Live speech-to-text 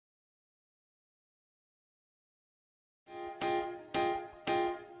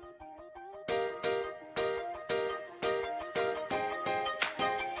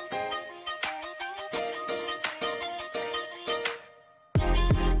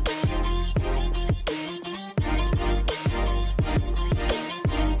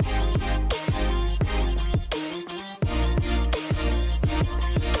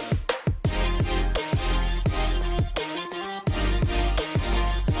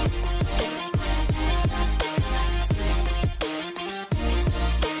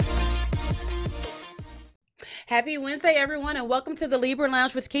Happy Wednesday, everyone, and welcome to the Libra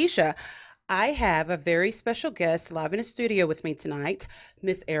Lounge with Keisha. I have a very special guest live in the studio with me tonight,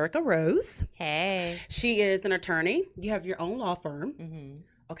 Miss Erica Rose. Hey. She is an attorney. You have your own law firm. Mm-hmm.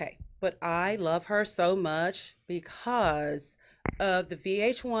 Okay, but I love her so much because of the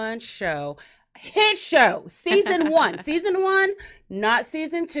VH1 show. Hit show, season one, not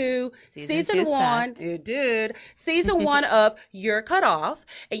season two, season one, dude, season one of You're Cut Off,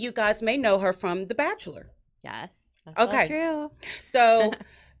 and you guys may know her from The Bachelor. Yes. Okay. True. So,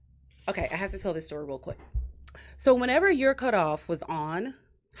 okay, I have to tell this story real quick. So, whenever You're Cut Off was on,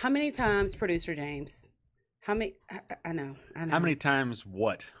 how many times, producer James? How many? I know. How many times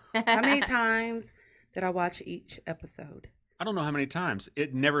what? How many times did I watch each episode? I don't know how many times.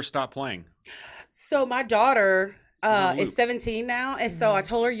 It never stopped playing. So my daughter is 17 now, and so I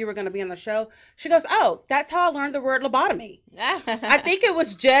told her you were going to be on the show. She goes, "Oh, that's how I learned the word lobotomy." I think it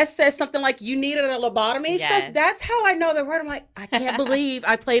was Jess said something like, "You needed a lobotomy." She goes, "That's how I know the word." I'm like, I can't believe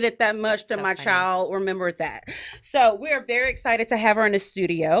I played it that much that my child remembered that. So we are very excited to have her in the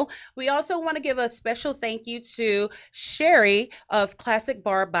studio. We also want to give a special thank you to Sherry of Classic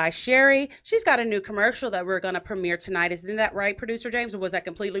Bar by Sherry. She's got a new commercial that we're going to premiere tonight. Isn't that right, producer James? Or was that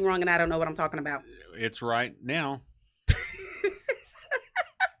completely wrong and I don't know what I'm talking about? It's right now.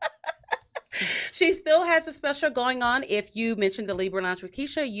 She still has a special going on. If you mention the Libra Lounge with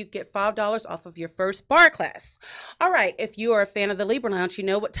Keisha, you get $5 off of your first bar class. All right, if you are a fan of the Libra Lounge, you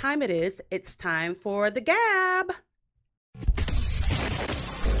know what time it is. It's time for the gab.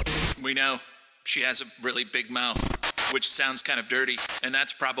 We know she has a really big mouth, which sounds kind of dirty, and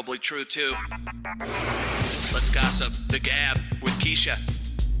that's probably true too. Let's gossip. The gab with Keisha.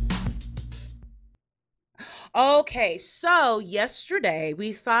 Okay, so yesterday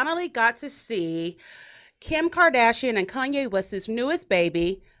we finally got to see Kim Kardashian and Kanye West's newest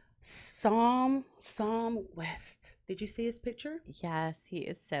baby, Sam West. Did you see his picture? Yes, he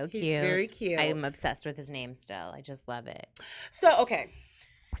is so cute. He's very cute. I'm obsessed with his name still. I just love it. So, okay.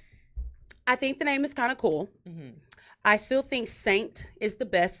 I think the name is kind of cool. Mm-hmm. I still think Saint is the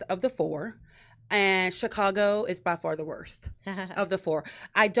best of the four. And Chicago is by far the worst of the four.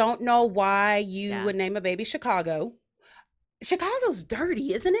 I don't know why you would name a baby Chicago. Chicago's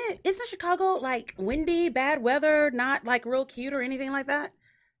dirty, isn't it? Isn't Chicago like windy, bad weather, not like real cute or anything like that?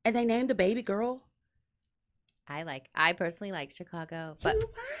 And they named the baby girl. I personally like Chicago, but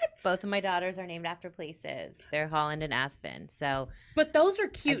both of my daughters are named after places. They're Holland and Aspen, so. But those are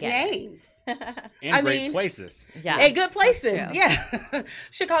cute names. And great places. Yeah. And good places, yeah.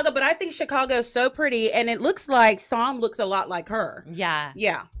 Chicago, but I think Chicago's so pretty, and it looks like Sam looks a lot like her. Yeah.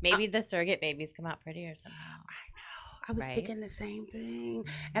 Yeah. Maybe the surrogate babies come out prettier somehow. I was thinking the same thing.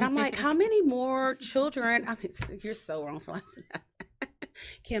 And I'm like, how many more children? I mean, you're so wrong for laughing at that.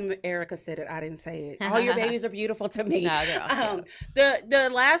 Kim, Erica said it. I didn't say it. All your babies are beautiful to me. No, they're all cute. The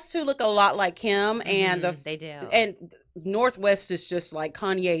last two look a lot like Kim, and they do. And Northwest is just like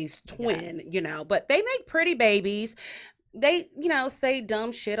Kanye's twin, you know. But they make pretty babies. They, say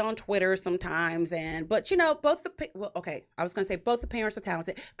dumb shit on Twitter sometimes, but both I was gonna say both the parents are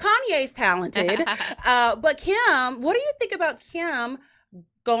talented. Kanye's talented, but Kim, what do you think about Kim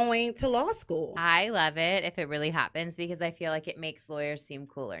going to law school? I love it if it really happens because I feel like it makes lawyers seem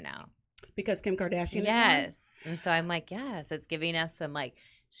cooler now. Because Kim Kardashian is one? And so I'm like, yes, it's giving us some like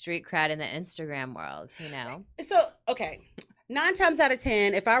street cred in the Instagram world, So, okay. 9 times out of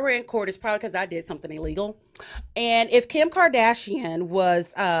 10, if I were in court, it's probably because I did something illegal. And if Kim Kardashian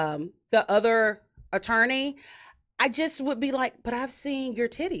was the other attorney, I just would be like, but I've seen your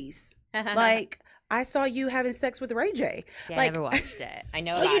titties. Like, I saw you having sex with Ray J. See, I never watched it. I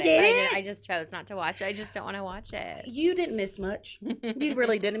know about you did? But I just chose not to watch it. I just don't want to watch it. You didn't miss much. You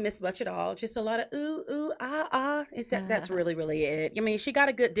really didn't miss much at all. Just a lot of ooh, ooh, ah, ah. That's really, really it. I mean, she got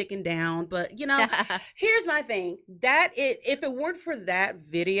a good dicking down, but, here's my thing. If it weren't for that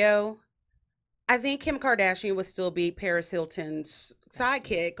video, I think Kim Kardashian would still be Paris Hilton's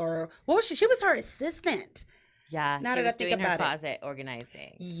sidekick, or what was she? She was her assistant. Yeah, now she that was I think doing her about closet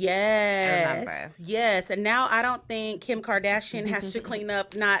organizing. Yes, I remember. Yes, and now I don't think Kim Kardashian has to clean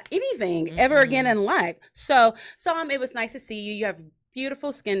up not anything ever again in life. So it was nice to see you. You have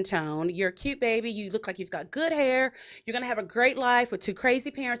beautiful skin tone. You're a cute baby. You look like you've got good hair. You're going to have a great life with 2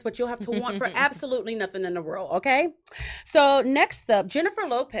 crazy parents, but you'll have to want for absolutely nothing in the world, okay? So next up, Jennifer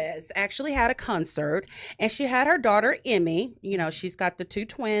Lopez actually had a concert, and she had her daughter, Emmy. She's got the 2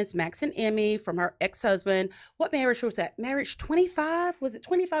 twins, Max and Emmy, from her ex-husband. What marriage was that? Marriage 25? Was it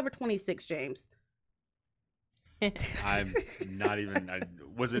 25 or 26, James? I'm not even.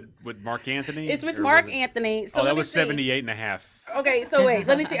 Was it with Mark Anthony? It's with Mark Anthony. So that was 78 and a half. Okay, so wait,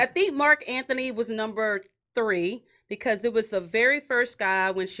 let me see. I think Mark Anthony was number 3 because it was the very first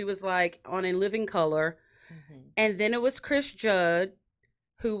guy when she was like on In Living Color. And then it was Chris Judd,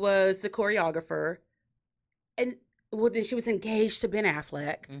 who was the choreographer. And well, then she was engaged to Ben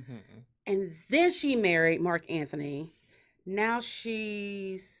Affleck. And then she married Mark Anthony. Now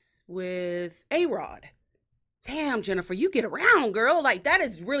she's with A-Rod. Damn, Jennifer, you get around, girl. Like, that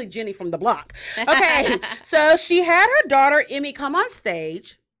is really Jenny from the block. Okay, so she had her daughter, Emmy, come on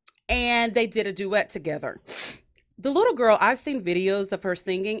stage, and they did a duet together. The little girl, I've seen videos of her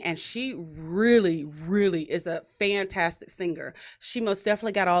singing, and she really, really is a fantastic singer. She most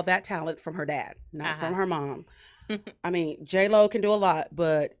definitely got all that talent from her dad, not from her mom. I mean, J-Lo can do a lot,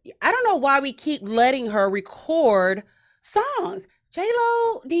 but I don't know why we keep letting her record songs.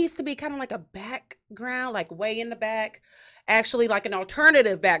 J-Lo needs to be kind of like a background, like way in the back, actually like an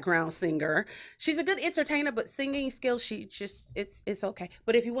alternative background singer. She's a good entertainer, but singing skills, she just, it's okay.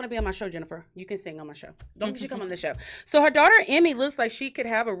 But if you want to be on my show, Jennifer, you can sing on my show. Don't you come on the show. So her daughter, Emmy, looks like she could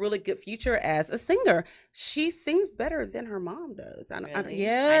have a really good future as a singer. She sings better than her mom does.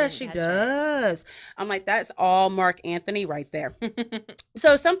 Yeah, she does. I'm like, that's all Mark Anthony right there.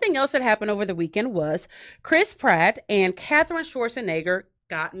 So something else that happened over the weekend was Chris Pratt and Katherine Schwarzenegger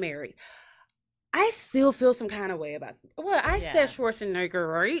got married. I still feel some kind of way about it. Well, I said Schwarzenegger,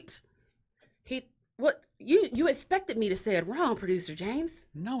 right? You expected me to say it wrong, producer James.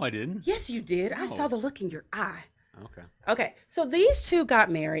 No, I didn't. Yes, you did. No. I saw the look in your eye. Okay. So these two got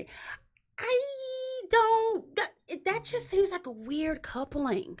married. That just seems like a weird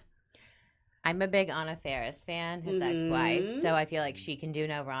coupling. I'm a big Anna Faris fan, his ex-wife, so I feel like she can do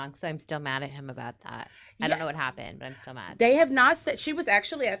no wrong. So I'm still mad at him about that. I don't know what happened, but I'm still mad. They have not said. She was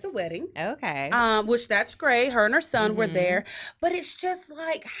actually at the wedding. Okay. Which that's great. Her and her son were there, but it's just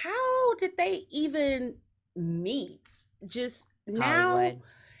like, how did they even meet? Just now? Hollywood.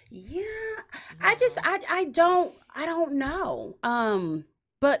 Yeah. I don't know.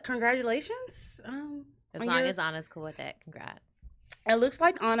 But congratulations. As long as Anna's cool with it, congrats. It looks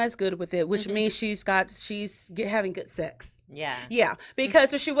like Anna's good with it, which means she's having good sex. Yeah.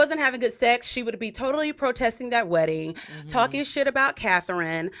 Because if she wasn't having good sex, she would be totally protesting that wedding, talking shit about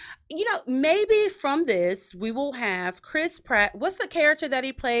Catherine. You know, maybe from this we will have Chris Pratt. What's the character that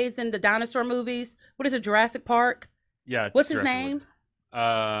he plays in the dinosaur movies? What is it, Jurassic Park? Yeah. What's his name?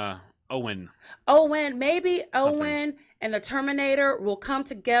 Owen. Maybe Owen and the Terminator will come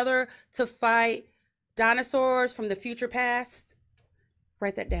together to fight dinosaurs from the future past.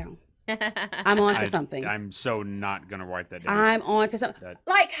 Write that down. I'm on to something. I'm so not going to write that down. I'm on to something.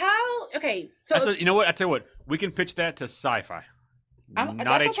 Like how? Okay. So you know what? I tell you what. We can pitch that to sci-fi. Not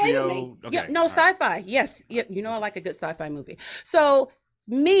HBO. Okay. Yeah, no, sci-fi. Yes. Yeah, you know I like a good sci-fi movie. So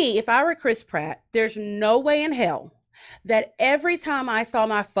me, if I were Chris Pratt, there's no way in hell that every time I saw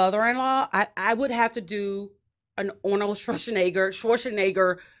my father-in-law, I would have to do an Arnold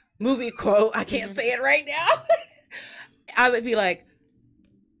Schwarzenegger movie quote. I can't say it right now. I would be like,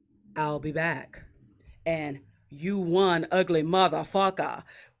 I'll be back. And you one ugly motherfucker.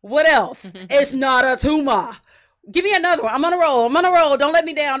 What else? It's not a tumor. Give me another one. I'm on a roll. Don't let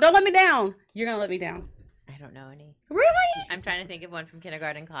me down. You're going to let me down. I don't know any. Really? I'm trying to think of one from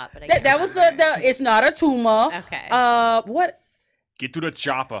Kindergarten Cop, but that was the it's not a tumor. Okay. What? Get to the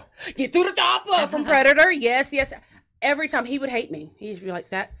chopper. From Predator. Yes. Every time he would hate me. He'd be like,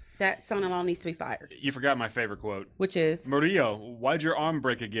 that son-in-law needs to be fired. You forgot my favorite quote. Which is? Maria, why'd your arm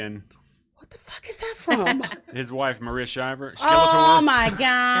break again? What the fuck is that from? His wife, Maria Shriver. Skeletor. Oh my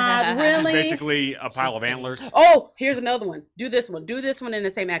God. Really? She's basically a pile of antlers. Oh, here's another one. Do this one in the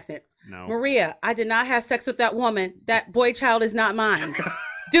same accent. No. Maria, I did not have sex with that woman. That boy child is not mine.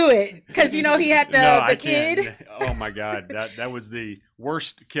 Do it. Because you know he had the kid. Oh my God. That was the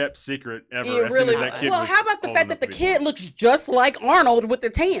worst kept secret ever. It really was. Well, how about the fact that the kid looks just like Arnold with the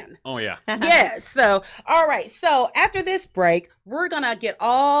tan? Oh yeah. Yes. So, all right. So after this break, we're going to get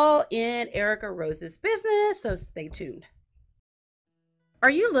all in Erica Rose's business. So stay tuned. Are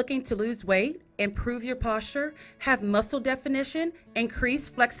you looking to lose weight, improve your posture, have muscle definition, increase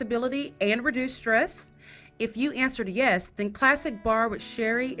flexibility, and reduce stress? If you answered yes, then Classic Bar with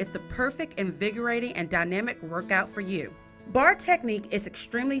Sherry is the perfect, invigorating, and dynamic workout for you. Bar technique is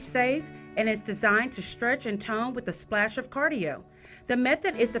extremely safe and is designed to stretch and tone with a splash of cardio. The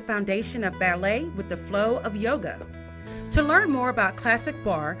method is the foundation of ballet with the flow of yoga. To learn more about Classic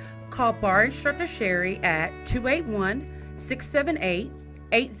Bar, call Bar Instructor Sherry at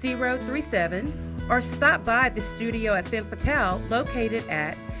 281-678-8037 or stop by the studio at Femme Fatale located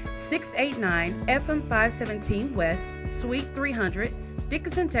at 689 FM 517 West, Suite 300,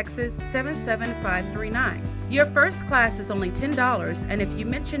 Dickinson, Texas 77539. Your first class is only $10, and if you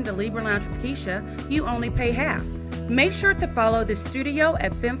mention the Libra Lounge with Keisha, you only pay half. Make sure to follow the studio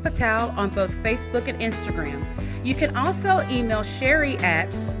at Femme Fatale on both Facebook and Instagram. You can also email Sherry at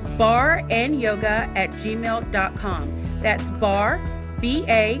barandyoga@gmail.com. That's bar,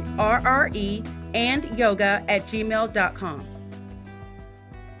 BARRE, and yoga@gmail.com.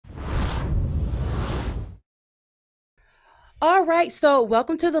 All right, so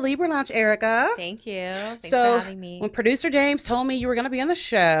welcome to the Libra Lounge, Erica. Thank you. Thanks for having me. When producer James told me you were going to be on the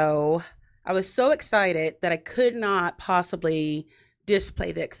show, I was so excited that I could not possibly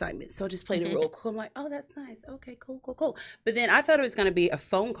display the excitement. So I just played it real cool. I'm like, oh, that's nice. Okay, cool. But then I thought it was going to be a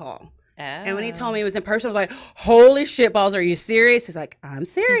phone call. Oh. And when he told me it was in person, I was like, holy shit balls, are you serious? He's like, I'm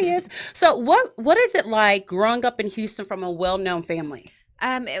serious. So what is it like growing up in Houston from a well-known family?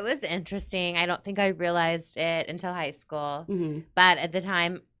 It was interesting. I don't think I realized it until high school. But at the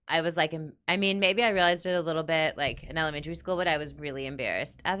time, I was like, I mean, maybe I realized it a little bit like in elementary school, but I was really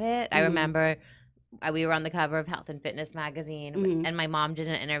embarrassed of it. I remember we were on the cover of Health and Fitness magazine, and my mom did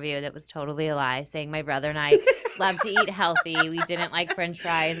an interview that was totally a lie, saying my brother and I love to eat healthy. We didn't like French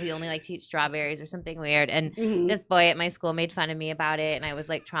fries. We only like to eat strawberries or something weird. And this boy at my school made fun of me about it, and I was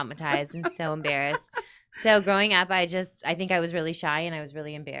like traumatized and so embarrassed. So growing up, I think I was really shy and I was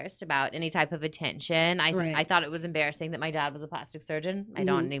really embarrassed about any type of attention. I thought it was embarrassing that my dad was a plastic surgeon. I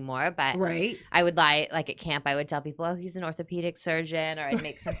don't anymore, but I would lie, like at camp, I would tell people, oh, he's an orthopedic surgeon, or I'd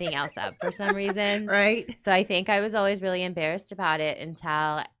make something else up for some reason. So I think I was always really embarrassed about it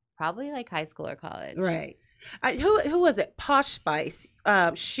until probably like high school or college. Who was it? Posh Spice.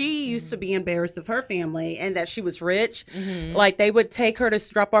 She used to be embarrassed of her family and that she was rich. Like they would take her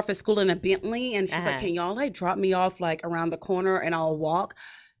to drop off at school in a Bentley, and she's like, "Can y'all like drop me off like around the corner and I'll walk?"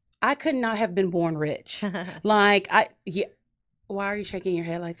 I could not have been born rich. Why are you shaking your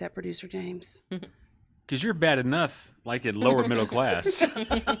head like that, producer James? Because you're bad enough, like in lower middle class.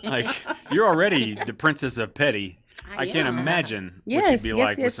 Like you're already the princess of petty. I can't imagine what you'd be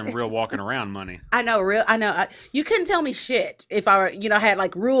like with some real walking around money. I know. You couldn't tell me shit if I were, had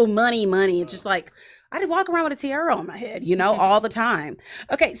like real money. It's just like I'd walk around with a tiara on my head, all the time.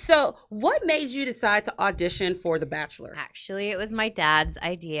 Okay, so what made you decide to audition for The Bachelor? Actually, it was my dad's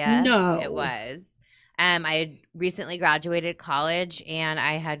idea. No. It was. I had recently graduated college, and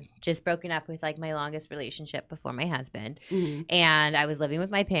I had just broken up with like my longest relationship before my husband. And I was living with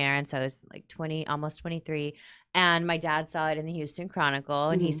my parents. I was like 20, almost 23. And my dad saw it in the Houston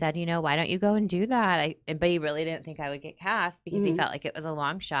Chronicle, and he said, why don't you go and do that? But he really didn't think I would get cast because he felt like it was a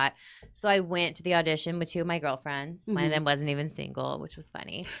long shot. So I went to the audition with two of my girlfriends. One of them wasn't even single, which was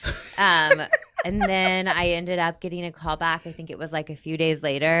funny. And then I ended up getting a call back. I think it was like a few days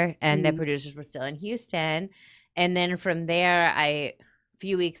later, and the producers were still in Houston. And then from there, a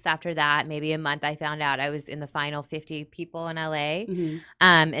few weeks after that, maybe a month, I found out I was in the final 50 people in LA.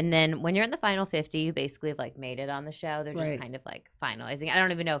 And then when you're in the final 50, you basically have like made it on the show. They're just kind of like finalizing. I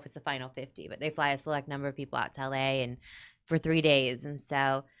don't even know if it's a final 50, but they fly a select number of people out to LA and for 3 days. And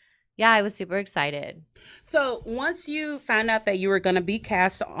so, yeah, I was super excited. So once you found out that you were going to be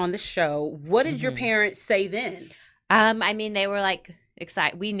cast on the show, what did your parents say then? I mean, they were like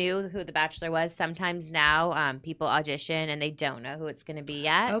excited. We knew who The Bachelor was. Sometimes now people audition and they don't know who it's going to be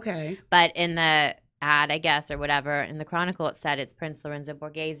yet. Okay. But in the ad, I guess, or whatever, in the Chronicle, it said it's Prince Lorenzo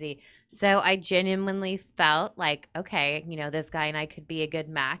Borghese. So I genuinely felt like, okay, this guy and I could be a good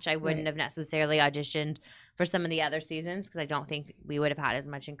match. I wouldn't have necessarily auditioned for some of the other seasons because I don't think we would have had as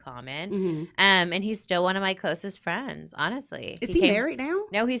much in common. And he's still one of my closest friends, honestly. Is he married now?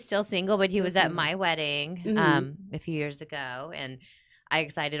 No, he's still single, but he was at my wedding a few years ago, and I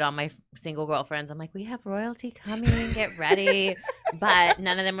excited all my single girlfriends. I'm like, we have royalty coming, get ready. But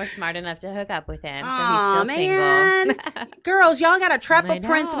none of them were smart enough to hook up with him, so he's still single. Girls, y'all got to trap a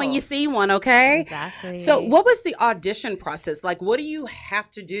prince when you see one, okay? Exactly. So what was the audition process? Like, what do you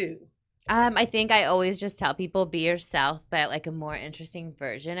have to do? I think I always just tell people be yourself, but like a more interesting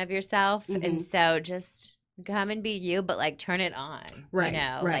version of yourself. And so just come and be you, but like turn it on,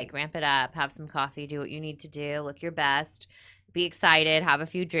 like ramp it up, have some coffee, do what you need to do, look your best, be excited, have a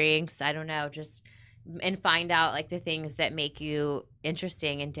few drinks, I don't know, and find out like the things that make you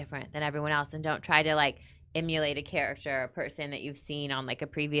interesting and different than everyone else, and don't try to like emulate a character or a person that you've seen on like a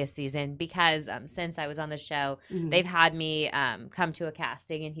previous season, because since I was on the show, they've had me come to a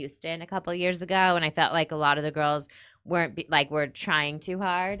casting in Houston a couple of years ago, and I felt like a lot of the girls were trying too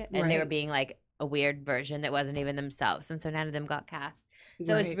hard, and they were being like a weird version that wasn't even themselves, and so none of them got cast.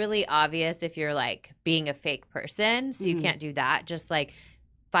 So it's really obvious if you're like being a fake person, so you can't do that. Just like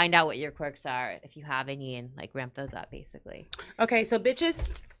find out what your quirks are if you have any and like ramp those up basically. Okay, so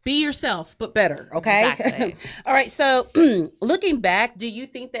bitches, be yourself, but better, okay? Exactly. All right, so looking back, do you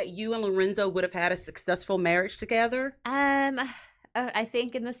think that you and Lorenzo would have had a successful marriage together? I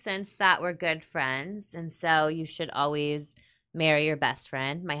think in the sense that we're good friends, and so you should always marry your best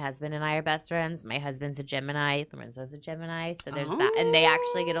friend. My husband and I are best friends. My husband's a Gemini. Lorenzo's a Gemini. So there's that. And they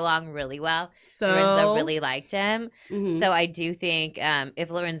actually get along really well. So Lorenzo really liked him. So I do think if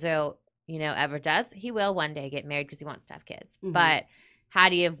Lorenzo, ever does, he will one day get married because he wants to have kids. But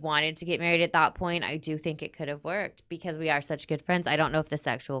had he have wanted to get married at that point, I do think it could have worked because we are such good friends. I don't know if the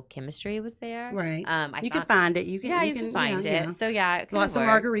sexual chemistry was there. Right. You can find it. You can find it. Yeah. So yeah, it could lots of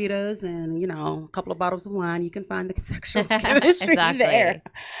margaritas and a couple of bottles of wine. You can find the sexual chemistry there.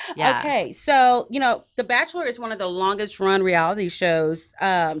 Yeah. Okay. So The Bachelor is one of the longest run reality shows.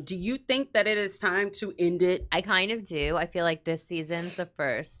 Do you think that it is time to end it? I kind of do. I feel like this season's the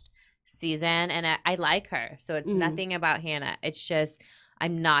first season, and I like her. So it's nothing about Hannah. It's just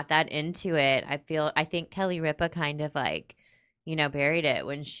I'm not that into it. I think Kelly Ripa kind of like, buried it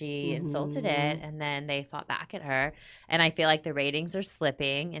when she insulted it, and then they fought back at her. And I feel like the ratings are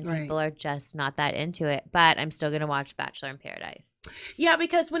slipping and people are just not that into it. But I'm still going to watch Bachelor in Paradise. Yeah,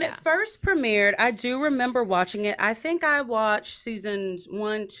 because when it first premiered, I do remember watching it. I think I watched seasons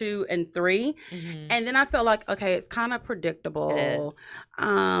 1, 2, and 3. And then I felt like, okay, it's kind of predictable.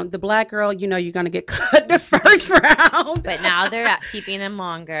 The black girl, you're going to get cut the first round. But now they're keeping them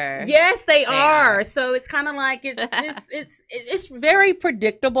longer. Yes, they are. So it's kind of like it's very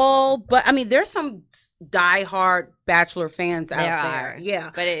predictable. But I mean, there's some diehard Bachelor fans out there.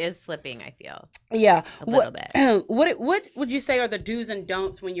 Yeah. But it is slipping, I feel. Yeah. A little bit. What would you say are the do's and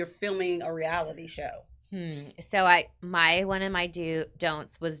don'ts when you're filming a reality show? So one of my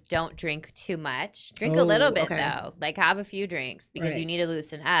don'ts was don't drink too much. Drink a little bit though. Like have a few drinks because you need to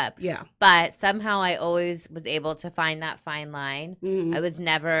loosen up. Yeah. But somehow I always was able to find that fine line. I was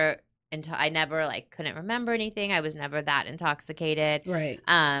never couldn't remember anything. I was never that intoxicated. Right.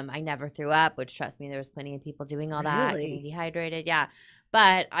 I never threw up, which trust me, there was plenty of people doing all that, getting dehydrated. Yeah.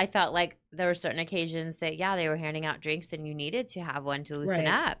 But I felt like there were certain occasions that, they were handing out drinks and you needed to have one to loosen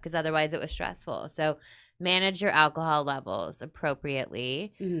up because otherwise it was stressful. So manage your alcohol levels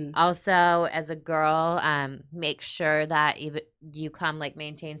appropriately. Also, as a girl, make sure that even you come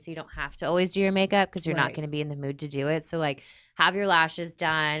maintain so you don't have to always do your makeup because you're not going to be in the mood to do it. So have your lashes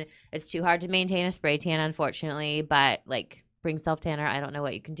done. It's too hard to maintain a spray tan, unfortunately, but bring self tanner. I don't know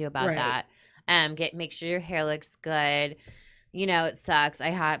what you can do about that. Make sure your hair looks good. It sucks.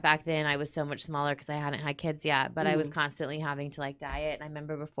 Back then I was so much smaller because I hadn't had kids yet, but I was constantly having to diet. And I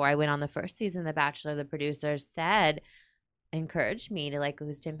remember before I went on the first season of The Bachelor, the producers encouraged me to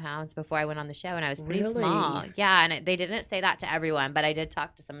lose 10 pounds before I went on the show, and I was pretty small. Yeah, and they didn't say that to everyone, but I did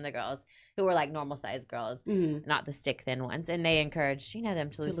talk to some of the girls who were normal sized girls, not the stick thin ones, and they encouraged them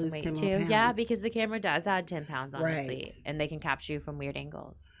to lose some weight too. Yeah, because the camera does add 10 pounds honestly, and they can capture you from weird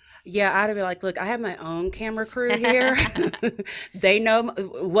angles. Yeah, I'd be like, look, I have my own camera crew here. They know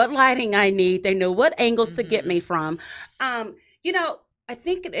what lighting I need. They know what angles to get me from. I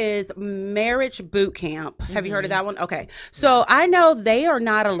think it is Marriage Boot Camp. Have you heard of that one? Okay. So I know they are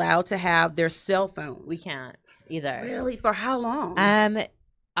not allowed to have their cell phones. We can't either. Really? For how long? The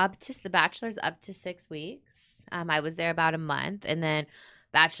Bachelor's up to 6 weeks. I was there about a month, and then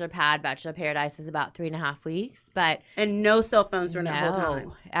Bachelor Paradise is about 3.5 weeks, and no cell phones during that whole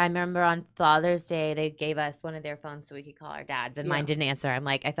time. I remember on Father's Day they gave us one of their phones so we could call our dads, and mine didn't answer.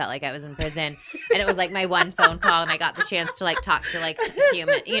 I felt like I was in prison, and it was my one phone call, and I got the chance to talk to a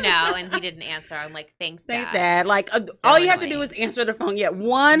human, and he didn't answer. I'm like, thanks, Dad. All you have to do is answer the phone.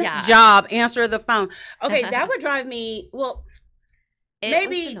 One job, answer the phone. Okay, that would drive me. Well.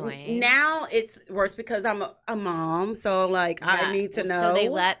 Maybe now it's worse because I'm a mom, so I need to know. So they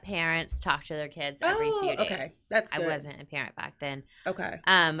let parents talk to their kids every few days. Okay, that's good. I wasn't a parent back then. Okay.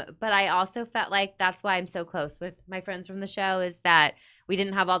 But I also felt like that's why I'm so close with my friends from the show is that we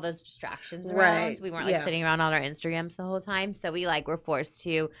didn't have all those distractions around. We weren't sitting around on our Instagrams the whole time. So we were forced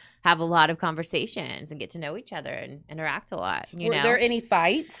to have a lot of conversations and get to know each other and interact a lot. Were there any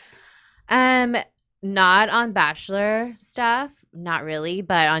fights? Not on Bachelor stuff, not really,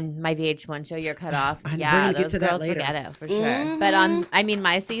 but on my VH1 show, You're Cut Off. Those girls were ghetto for sure. But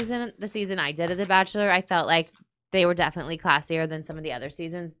my season, the season I did at The Bachelor, I felt like they were definitely classier than some of the other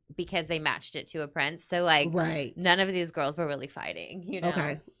seasons because they matched it to a prince. So none of these girls were really fighting.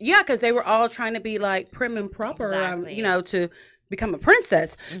 Okay, yeah, because they were all trying to be prim and proper, to become a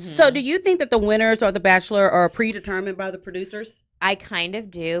princess. So do you think that the winners of The Bachelor are predetermined by the producers? I kind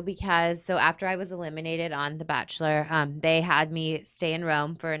of do because so after I was eliminated on The Bachelor, they had me stay in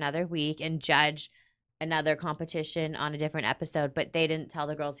Rome for another week and judge another competition on a different episode, but they didn't tell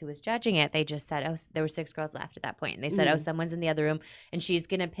the girls who was judging it. They just said, oh, there were 6 girls left at that point. And they said, oh, someone's in the other room and she's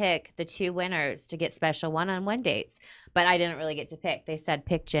going to pick the 2 winners to get special one-on-one dates. But I didn't really get to pick. They said,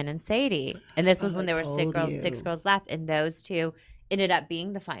 pick Jen and Sadie. And this was when there were 6 girls left. And those 2 ended up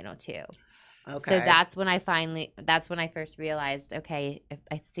being the final 2. Okay. So that's when I first realized, okay,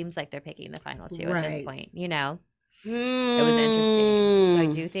 it seems like they're picking the final 2 at this point, you know? It was interesting. So I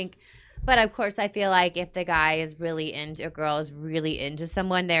do think, but of course I feel like if the guy is really into, a girl is really into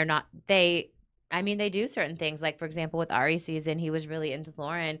someone, they do certain things. Like, for example, with Ari's season, he was really into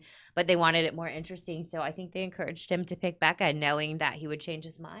Lauren, but they wanted it more interesting. So I think they encouraged him to pick Becca, knowing that he would change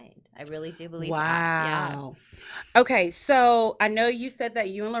his mind. I really do believe that. Wow. Yeah. Okay, so I know you said that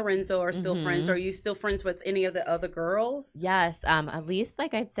you and Lorenzo are still friends. Are you still friends with any of the other girls? Yes. At least,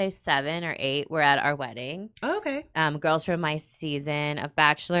 like, I'd say 7 or 8 were at our wedding. Oh, okay. Girls from my season of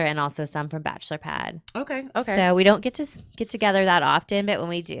Bachelor and also some from Bachelor Pad. Okay. So we don't get to get together that often, but when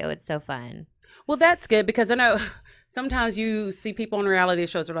we do, it's so fun. Well, that's good because I know sometimes you see people on reality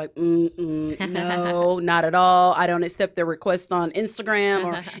shows are like, no, not at all. I don't accept their requests on Instagram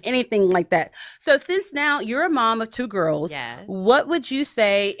or anything like that. So since now you're a mom of 2 girls, yes. What would you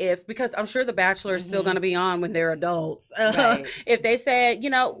say because I'm sure The Bachelor is still going to be on when they're adults. Right. If they said,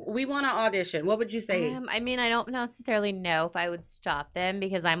 we want to audition, what would you say? I don't necessarily know if I would stop them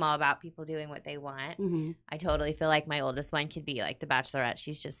because I'm all about people doing what they want. I totally feel like my oldest one could be like the Bachelorette.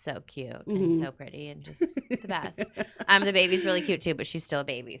 She's just so cute and so pretty and just the best. The baby's really cute too, but she's still a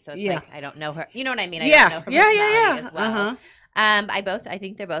baby, so it's like I don't know her. You know what I mean? I don't know her personality as well. I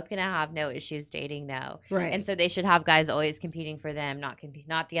think they're both gonna have no issues dating though, right? And so they should have guys always competing for them,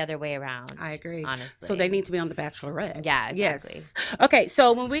 not the other way around. I agree, honestly. So they need to be on The Bachelorette. Yeah, exactly. Yes. Okay,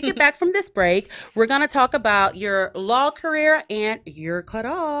 so when we get back from this break, we're gonna talk about your law career and your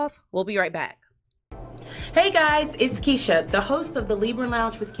cutoff. We'll be right back. Hey guys, it's Keisha, the host of the Libra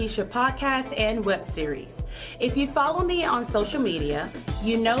Lounge with Keisha podcast and web series. If you follow me on social media,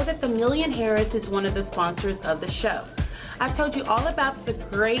 you know that the Million Harris is one of the sponsors of the show. I've told you all about the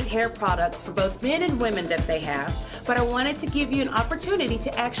great hair products for both men and women that they have, but I wanted to give you an opportunity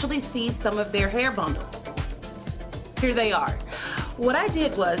to actually see some of their hair bundles. Here they are. What I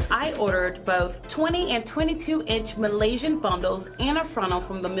did was I ordered both 20 and 22-inch Malaysian bundles and a frontal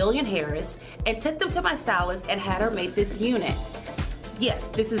from the Million Harris and took them to my stylist and had her make this unit. Yes,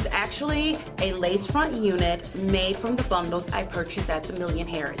 this is actually a lace front unit made from the bundles I purchased at the Million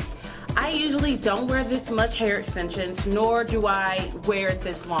Harris. I usually don't wear this much hair extensions, nor do I wear it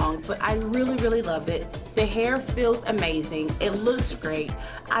this long, but I really, really love it. The hair feels amazing. It looks great.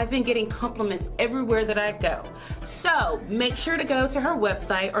 I've been getting compliments everywhere that I go. So make sure to go to her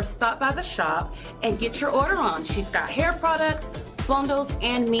website or stop by the shop and get your order on. She's got hair products, bundles,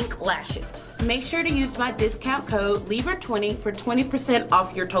 and mink lashes. Make sure to use my discount code Libra20 for 20%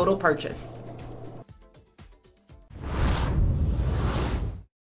 off your total purchase.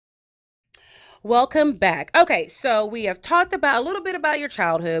 Welcome back. Okay, so we have talked about a little bit about your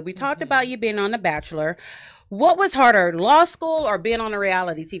childhood. We talked about you being on The Bachelor. What was harder, law school or being on a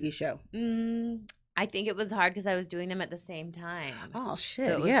reality TV show? I think it was hard because I was doing them at the same time. Oh, shit.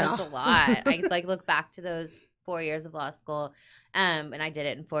 So it was just a lot. I look back to those 4 years of law school. And I did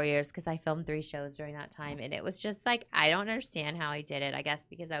it in 4 years because I filmed 3 shows during that time. And it was just like, I don't understand how I did it. I guess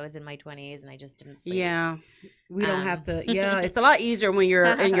because I was in my 20s and I just didn't sleep. Yeah. We don't have to. Yeah. It's a lot easier when you're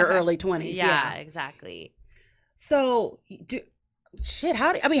in your early 20s. Yeah, exactly. So,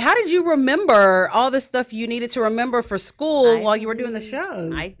 how did you remember all the stuff you needed to remember for school while you were doing the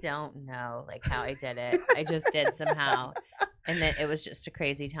shows? I don't know how I did it. I just did somehow. And then it was just a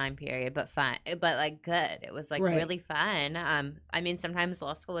crazy time period, but fun, but good. It was really fun. Sometimes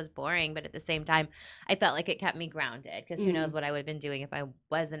law school was boring, but at the same time, I felt like it kept me grounded because who knows what I would have been doing if I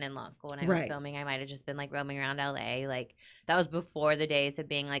wasn't in law school when I was filming. I might have just been roaming around LA. That was before the days of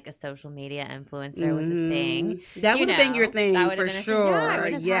being a social media influencer was a thing. That would have been your thing for sure. Yeah, I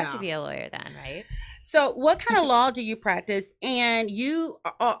would have had to be a lawyer then, right? So what kind of law do you practice? And you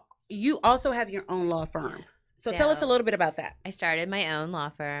also have your own law firm. Yes. So tell us a little bit about that. I started my own law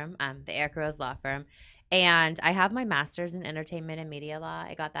firm, the Eric Rose Law Firm, and I have my master's in entertainment and media law.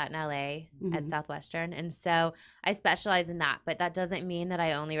 I got that in LA at Southwestern, and so I specialize in that. But that doesn't mean that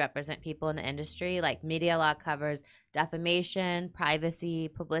I only represent people in the industry. Media law covers defamation, privacy,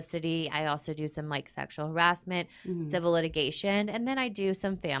 publicity. I also do some sexual harassment, civil litigation, and then I do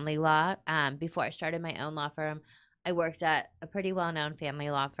some family law. Before I started my own law firm, I worked at a pretty well-known family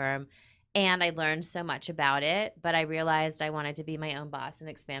law firm. And I learned so much about it, but I realized I wanted to be my own boss and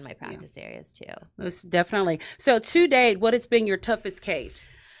expand my practice areas too. Most definitely. So to date, what has been your toughest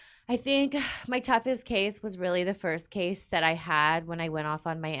case? I think my toughest case was really the first case that I had when I went off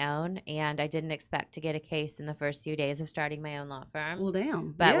on my own, and I didn't expect to get a case in the first few days of starting my own law firm. Well,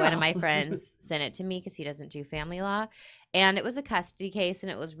 damn. But one of my friends sent it to me because he doesn't do family law, and it was a custody case,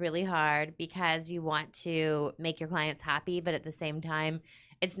 and it was really hard because you want to make your clients happy, but at the same time,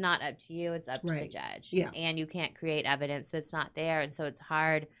 it's not up to you. It's up to the judge. Yeah. And you can't create evidence that's not there, and so it's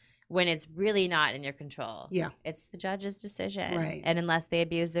hard when it's really not in your control. Yeah. It's the judge's decision. Right. And unless they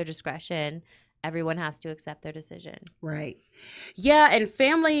abuse their discretion, everyone has to accept their decision. Right. Yeah, and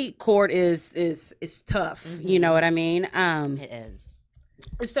family court is tough. Mm-hmm. You know what I mean? It is.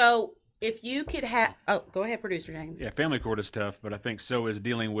 So if you could have go ahead, producer James. Yeah, family court is tough, but I think so is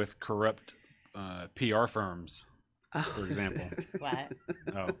dealing with corrupt PR firms. For example. What?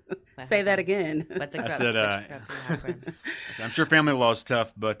 Oh. Say that again. What's a corrupt, I said, I'm sure family law is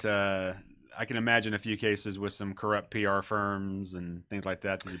tough, but I can imagine a few cases with some corrupt PR firms and things like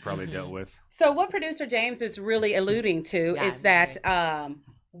that you probably dealt with. So what producer James is really alluding to is that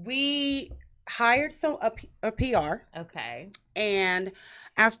we hired a PR. Okay. And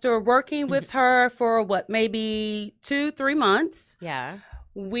after working with her for maybe 2-3 months,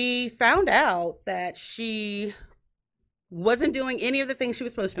 we found out that she wasn't doing any of the things she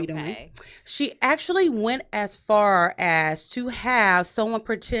was supposed to be doing. She actually went as far as to have someone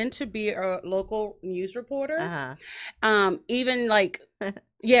pretend to be a local news reporter. Even like,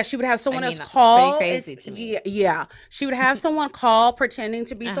 she would have someone else call. Pretty crazy to me. Yeah, she would have someone call pretending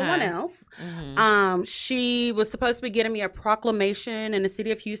to be someone else. She was supposed to be getting me a proclamation in the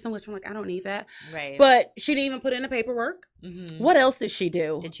city of Houston, which I'm like, I don't need that. Right. But she didn't even put in the paperwork. What else did she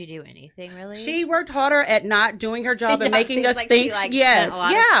do? Did she do anything really? She worked harder at not doing her job and making us think. She, spent a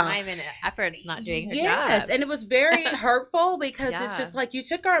lot of time and efforts not doing her job. Yes, and it was very hurtful because it's just like you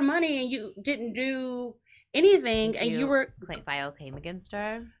took our money and you didn't do anything, and you were file a claim against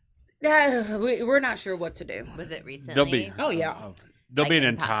her. We're not sure what to do. Was it recently? There'll be there'll be an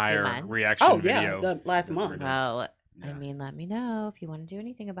entire reaction video. The last month. Well. I mean, let me know if you want to do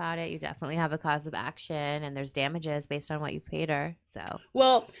anything about it. You definitely have a cause of action, and there's damages based on what you've paid her. So,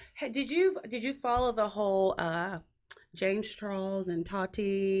 well, did you follow the whole James Charles and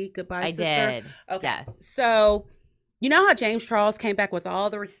Tati goodbye sister? I did. Okay. Yes. So, you know how James Charles came back with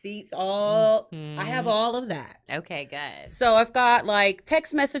all the receipts? I have all of that. Okay, good. So I've got like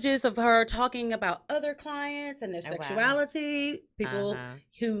text messages of her talking about other clients and their sexuality, people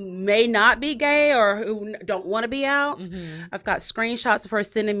who may not be gay or who don't want to be out. I've got screenshots of her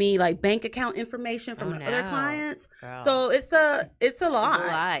sending me like bank account information from other clients. Girl. So it's a lot. It's a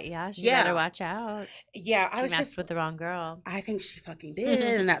lot. Yeah, she better watch out. Yeah, I was messed with the wrong girl. I think she fucking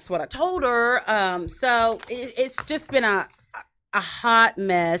did, and that's what I told her. So it's just been a hot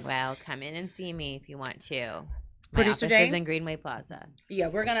mess. Well, come in and see me if you want to. Producer My office James is in Greenway Plaza. Yeah,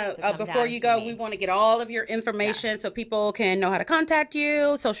 we're gonna before you go, we want to get all of your information so people can know how to contact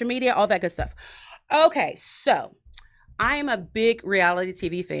you, social media, all that good stuff. Okay, so I am a big reality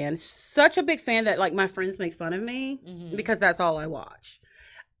TV fan. Such a big fan that like my friends make fun of me because that's all I watch.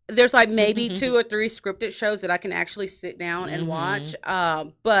 There's like maybe 2 or 3 scripted shows that I can actually sit down and watch.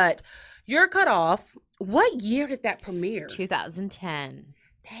 But You're Cut Off. What year did that premiere? 2010.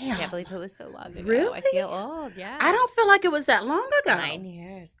 Damn. I can't believe it was so long ago. Really? I feel old, yeah. I don't feel like it was that long ago. 9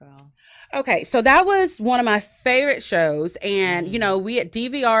 years, girl. Okay, so that was one of my favorite shows. And, you know, we had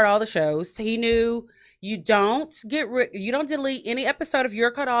DVR'd all the shows. He knew you don't delete any episode of You're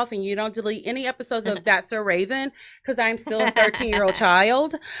Cut Off, and you don't delete any episodes of That's So Raven, because I'm still a 13-year-old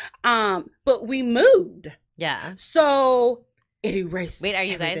child. But we moved. Yeah. So it erased. Wait, are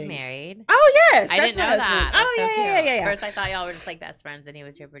you everything. guys married? Oh, yes. I didn't know that. Oh, that's yeah, so cute. yeah. First, I thought y'all were just like best friends, and he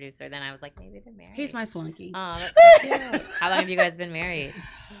was your producer. Then I was like, maybe they're married. He's my flunky. Oh, that's so cute. How long have you guys been married?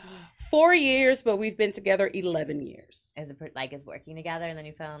 4 years, but we've been together 11 years. Is working together and then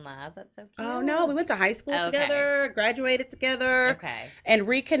you fell in love? That's so cute. Oh, no. We went to high school together, graduated together. Okay. And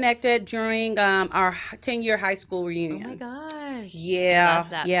reconnected during our 10-year high school reunion. Oh, my gosh. Yeah. I love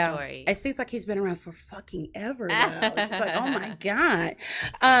that story. It seems like he's been around for fucking ever now. It's just like, oh, my God.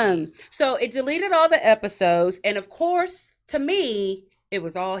 So it deleted all the episodes. And, of course, to me, it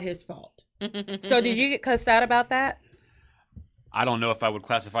was all his fault. So did you get cussed out about that? I don't know if I would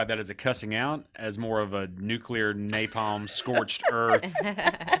classify that as a cussing out, as more of a nuclear napalm, scorched earth,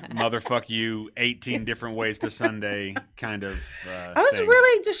 motherfuck you, 18 different ways to Sunday kind of I was thing.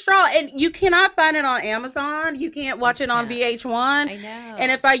 really distraught. And you cannot find it on Amazon. You can't watch it on VH1. I know.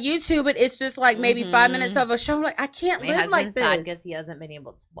 And if I YouTube it, it's just like maybe 5 minutes of a show. I'm like, I can't live like this. Because he hasn't been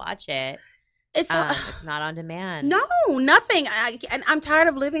able to watch it. It's not on demand. No, nothing. I'm tired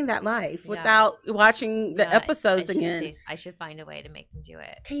of living that life without watching the episodes again. I should find a way to make them do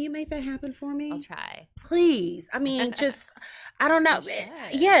it. Can you make that happen for me? I'll try. Please. I mean, just, I don't know.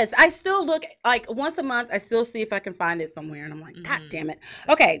 Yes, I still look, like once a month, I still see if I can find it somewhere. And I'm like, God damn it.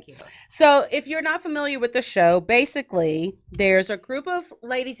 Okay. So if you're not familiar with the show, basically, there's a group of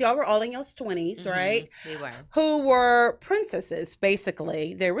ladies, y'all were all in your 20s, right? We were. Who were princesses,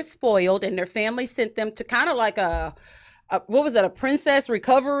 basically. They were spoiled, and their family sent them to kind of like a what was it, a princess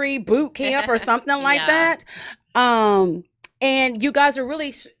recovery boot camp or something like that. And you guys are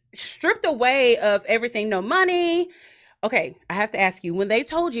really stripped away of everything. No money. Okay, I have to ask you, when they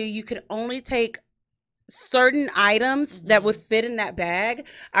told you you could only take certain items that would fit in that bag,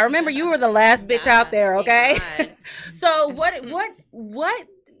 I remember you were the last bitch out there, okay? So what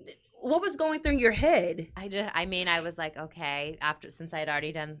was going through your head? I was like, okay, since I had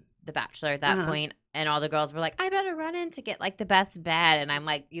already done The Bachelor at that point, and all the girls were like, I better run in to get like the best bed. And I'm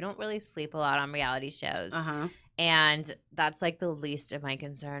like, you don't really sleep a lot on reality shows. And that's like the least of my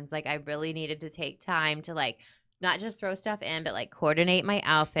concerns. Like, I really needed to take time to like not just throw stuff in, but like coordinate my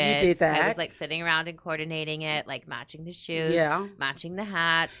outfits. You did that. I was like sitting around and coordinating it, like matching the shoes, matching the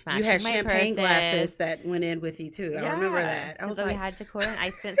hats, matching you had my champagne purses. glasses that went in with you too. I remember that. I was like, we had to coordinate. I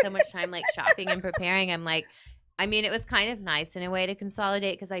spent so much time like shopping and preparing. I'm like, I mean, it was kind of nice in a way to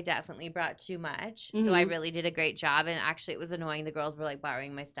consolidate because I definitely brought too much. So I really did a great job. And actually, it was annoying. The girls were like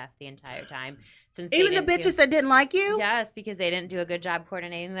borrowing my stuff the entire time. Even the bitches that didn't like you? Yes, because they didn't do a good job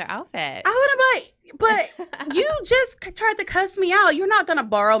coordinating their outfit. I would have but you just tried to cuss me out. You're not going to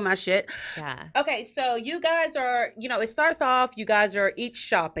borrow my shit. Yeah. Okay, so you guys are, it starts off, you guys are each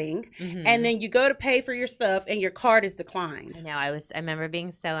shopping, and then you go to pay for your stuff, and your card is declined. I know. I remember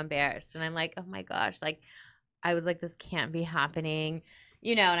being so embarrassed. And I'm like, oh my gosh, like, I was like, this can't be happening,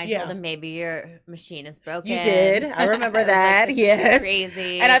 and I told him maybe your machine is broken. You did. I remember that. Like, yes.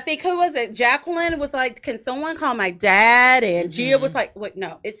 Crazy. And I think, who was it? Jacqueline was like, can someone call my dad? And Gia was like, wait,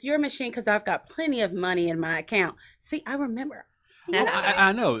 no, it's your machine because I've got plenty of money in my account. See, I remember.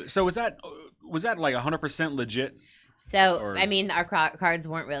 I know. So was that like 100% legit? So, I mean, our cards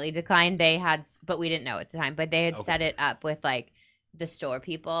weren't really declined. They had, but we didn't know at the time, but they had set it up with like the store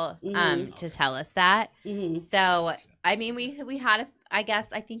people to tell us that. So, I mean, we had I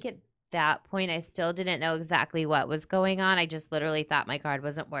think at that point I still didn't know exactly what was going on. I just literally thought my card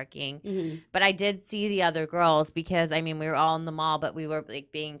wasn't working. But I did see the other girls because I mean we were all in the mall, but we were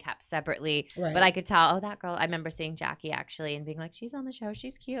like being kept separately. But I could tell, that girl, I remember seeing Jackie actually and being like, she's on the show,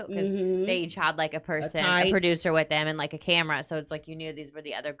 she's cute, because they each had like a person, a producer with them and like a camera. So it's like you knew these were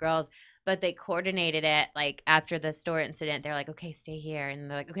the other girls. But they coordinated it like after the store incident. They're like, okay, stay here. And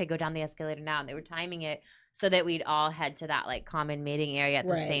they're like, okay, go down the escalator now. And they were timing it so that we'd all head to that like common meeting area at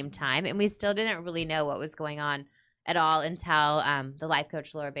the same time. And we still didn't really know what was going on at all until the life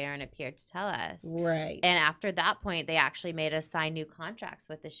coach Laura Barron appeared to tell us. Right. And after that point, they actually made us sign new contracts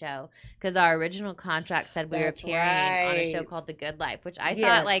with the show because our original contract said we were appearing on a show called The Good Life, which I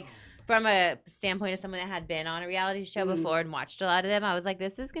thought like from a standpoint of someone that had been on a reality show before and watched a lot of them, I was like,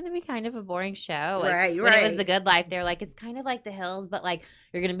 this is going to be kind of a boring show. Like, when it was The Good Life, they're like, it's kind of like The Hills, but like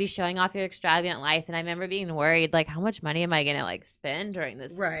you're going to be showing off your extravagant life. And I remember being worried, like, how much money am I going to like spend during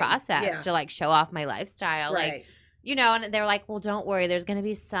this process to like show off my lifestyle? Like, and they're like, well, don't worry. There's going to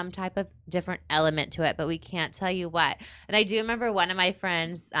be some type of different element to it, but we can't tell you what. And I do remember one of my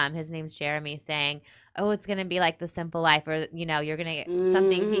friends, his name's Jeremy, saying, oh, it's going to be like The Simple Life, or, you're going to get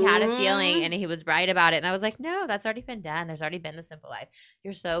something. He had a feeling and he was right about it. And I was like, no, that's already been done. There's already been The Simple Life.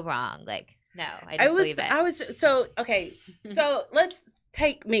 You're so wrong. Like, no, I didn't believe it. Okay. So let's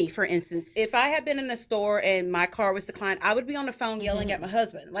take me, for instance. If I had been in the store and my car was declined, I would be on the phone yelling at my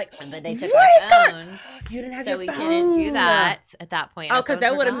husband. Like, but they took our phones. You didn't have your phone. So we couldn't do that at that point. Oh, because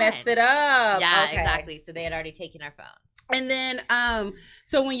that would have messed it up. Yeah, exactly. So they had already taken our phones. And then,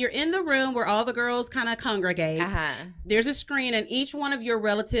 so when you're in the room where all the girls kind of congregate, there's a screen and each one of your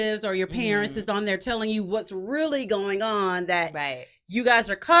relatives or your parents is on there telling you what's really going on, that you guys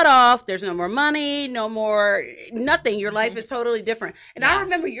are cut off. There's no more money, no more nothing. Your life is totally different. And I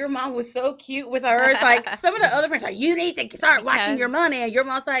remember your mom was so cute with her. It's like some of the other parents like, you need to start watching your money. And your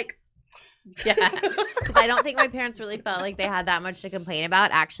mom's like, Yeah, because I don't think my parents really felt like they had that much to complain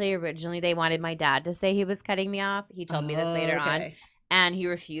about. Actually, originally they wanted my dad to say he was cutting me off. He told me this later on, and he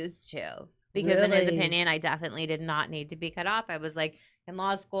refused to because in his opinion, I definitely did not need to be cut off. I was like in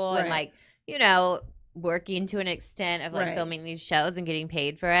law school and like, you know, working to an extent of like filming these shows and getting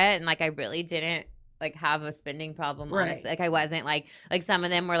paid for it, and like I really didn't like have a spending problem, honestly. Like I wasn't like some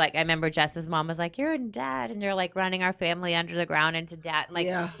of them were like, I remember Jess's mom was like, you're in debt and you're like running our family under the ground into debt. And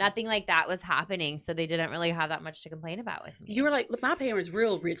like nothing like that was happening. So they didn't really have that much to complain about with me. You were like, look, my parents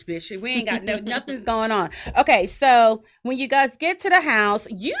real rich, bitch. We ain't got nothing's going on. Okay, so when you guys get to the house,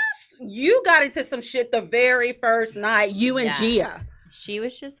 you got into some shit the very first night, you and Gia. She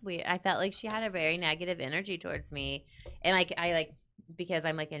was just weird. I felt like she had a very negative energy towards me. And like I like because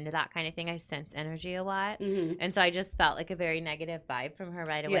I'm like into that kind of thing, I sense energy a lot. And so I just felt like a very negative vibe from her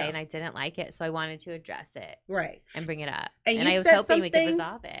right away and I didn't like it. So I wanted to address it. And bring it up. And I was hoping we could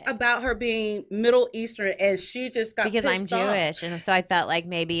resolve it. About her being Middle Eastern and she just got because I'm Jewish. And so I felt like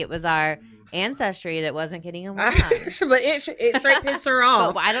maybe it was our ancestry that wasn't getting along. But it straight pissed her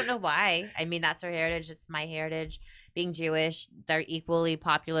off. But I don't know why. I mean, that's her heritage. It's my heritage. Being Jewish, they're equally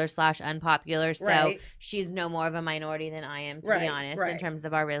popular / unpopular. So she's no more of a minority than I am, to be honest, in terms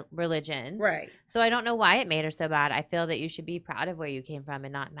of our religions. So I don't know why it made her so bad. I feel that you should be proud of where you came from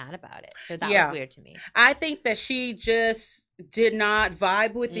and not mad about it. So that was weird to me. I think that she just did not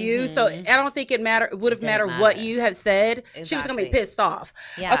vibe with you. So I don't think it would have mattered what you had said. She was gonna be pissed off.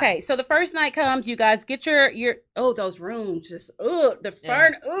 Okay, so the first night comes, you guys get your those rooms just the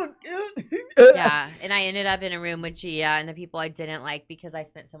fern and I ended up in a room with Gia and the people I didn't like because I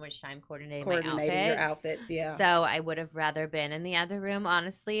spent so much time coordinating your outfits. So I would have rather been in the other room,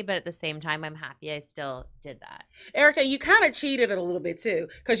 honestly, but at the same time I'm happy I still did that. Erica, you kind of cheated a little bit too,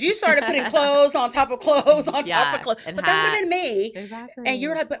 because you started putting clothes on top of clothes on top of clothes, but that would have been me. Exactly. And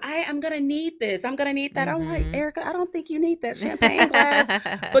you're like, but I'm gonna need this. I'm gonna need that. I'm like, Erica, I don't think you need that champagne glass.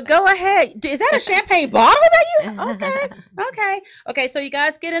 But go ahead. Is that a champagne bottle that you? Okay. So you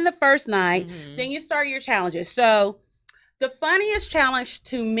guys get in the first night. Then you start your challenges. So the funniest challenge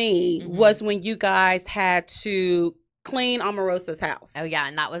to me was when you guys had to clean Omarosa's house. Oh yeah,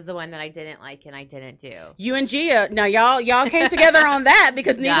 and that was the one that I didn't like and I didn't do. You and Gia, now y'all came together on that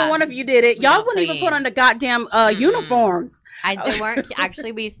because neither one of you did it. Y'all wouldn't even put on the goddamn uniforms. They weren't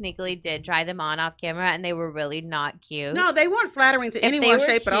actually. We sneakily did try them on off camera, and they were really not cute. No, they weren't flattering to anyone's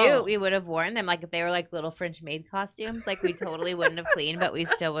shape at all. We would have worn them. Like if they were like little French maid costumes, like we totally wouldn't have cleaned, but we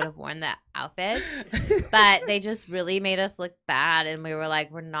still would have worn that outfit. But they just really made us look bad, and we were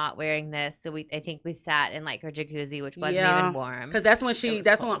like, we're not wearing this. So I think we sat in like her jacuzzi, which wasn't even warm. Because that's when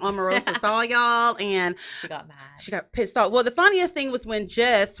Omarosa saw y'all and she got mad. She got pissed off. Well, the funniest thing was when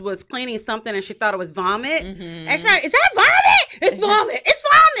Jess was cleaning something and she thought it was vomit. And she's like, is that vomit? It's vomit. It's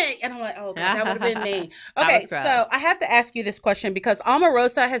vomit. And I'm like, oh God, that would have been me. Okay, so I have to ask you this question because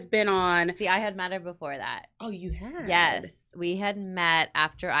Omarosa has been on. See, I had met her before that. Oh, you had? Yes. We had met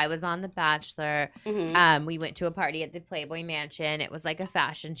after I was on The Bachelor. We went to a party at the Playboy Mansion. It was like a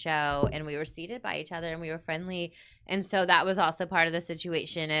fashion show, and we were seated by each other, and we were friendly. And so that was also part of the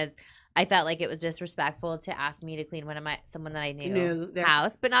situation is I felt like it was disrespectful to ask me to clean someone that I knew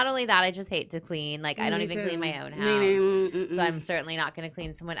house. But not only that, I just hate to clean. Like, I don't even clean my own house. So I'm certainly not going to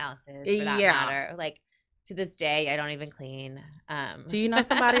clean someone else's for that matter. Like, to this day, I don't even clean. Do you know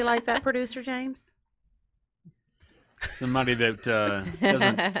somebody like that, Producer James? Somebody that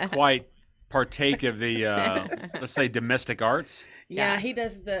doesn't quite partake of the let's say domestic arts. Yeah, he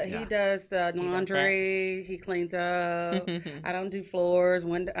does the laundry. He cleans up. I don't do floors.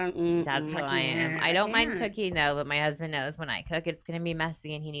 That's how I am. I don't mind cooking though, but my husband knows when I cook, it's going to be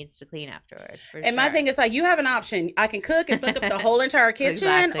messy, and he needs to clean afterwards. And my thing is like, you have an option. I can cook and fuck up the whole entire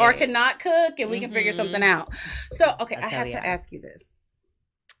kitchen, or I cannot cook, and we can figure something out. So, okay, I have to ask you this,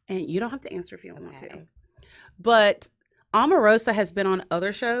 and you don't have to answer if you don't want to. But Omarosa has been on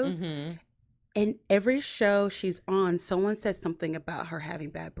other shows, and every show she's on, someone says something about her having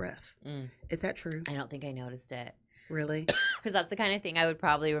bad breath. Is that true? I don't think I noticed it. Really? Because that's the kind of thing I would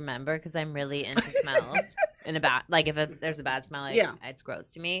probably remember because I'm really into smells. If there's a bad smell, it's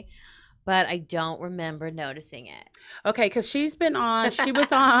gross to me. But I don't remember noticing it. Okay, because she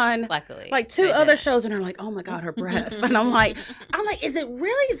was on luckily like two other shows, and are like, oh my God, her breath. And I'm like, is it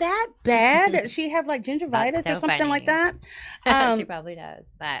really that bad? Does she have like gingivitis or something like that? She probably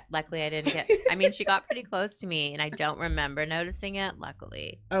does. But luckily I didn't she got pretty close to me, and I don't remember noticing it,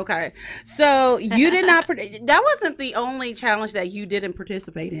 luckily. Okay. So you did not, that wasn't the only challenge that you didn't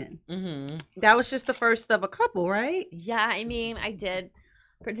participate in. That was just the first of a couple, right? Yeah, I did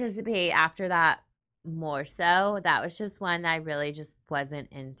participate after that more so. That was just one that I really just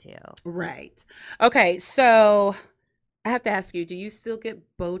wasn't into. Right. Okay, so I have to ask you, do you still get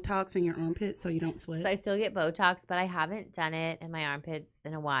Botox in your armpits so you don't sweat? So I still get Botox, but I haven't done it in my armpits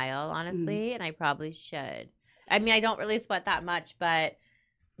in a while, honestly, and I probably should. I mean, I don't really sweat that much, but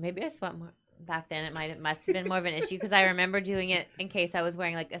maybe I sweat more. Back then, it must have been more of an issue because I remember doing it in case I was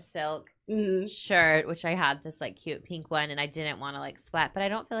wearing like a silk shirt, which I had this like cute pink one, and I didn't want to like sweat, but I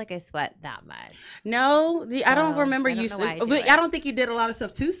don't feel like I sweat that much. No, I don't remember you. I don't think you did a lot of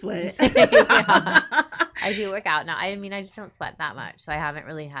stuff to sweat. I do work out now. I mean, I just don't sweat that much, so I haven't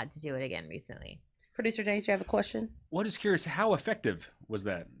really had to do it again recently. Producer James, do you have a question? Well, just curious, how effective was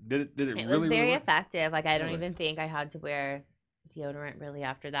that? Did it really? It was very effective. Like I don't even think I had to wear deodorant really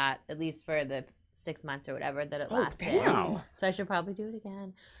after that, at least for the 6 months or whatever that it lasted. Damn. So I should probably do it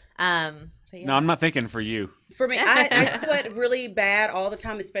again. But no, I'm not thinking for you. For me, I sweat really bad all the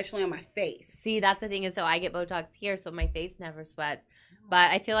time, especially on my face. See, that's the thing is, so I get Botox here, so my face never sweats.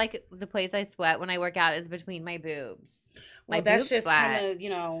 But I feel like the place I sweat when I work out is between my boobs. Well, that's just kind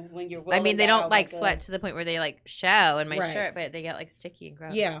of, when you're I mean, they don't like sweat to the point where they like show in my shirt, but they get like sticky and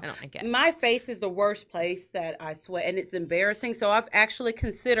gross. Yeah. I don't like it. My face is the worst place that I sweat, and it's embarrassing. So I've actually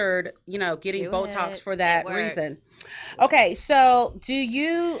considered, getting Botox for that reason. Okay, so do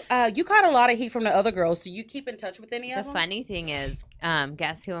you caught a lot of heat from the other girls. Do you keep in touch with any of them? The funny thing is,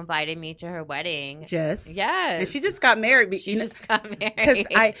 guess who invited me to her wedding? Jess. Yes. And she just got married. She just got married.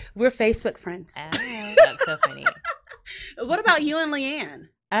 Because we're Facebook friends. Oh, that's so funny. What about you and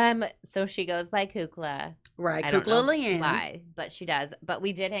Leanne? So she goes by Kukla. Right, I Kukla don't know Leanne. why, but she does. But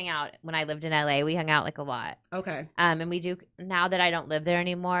we did hang out when I lived in LA. We hung out like a lot. Okay. And we do now that I don't live there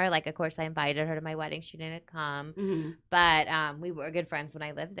anymore. Like, of course, I invited her to my wedding. She didn't come, but we were good friends when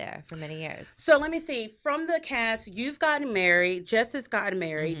I lived there for many years. So let me see. From the cast, you've gotten married. Jess has gotten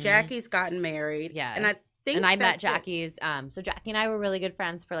married. Jackie's gotten married. Yes. And I met Jackie's. So Jackie and I were really good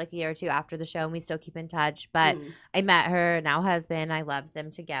friends for like a year or two after the show, and we still keep in touch. But I met her now husband. I loved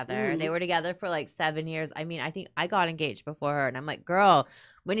them together. They were together for like 7 years. I mean, I think I got engaged before her, and I'm like, girl,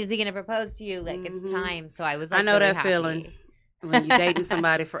 when is he gonna propose to you? Like, it's time. So I was like, I know really that happy. Feeling. When you're dating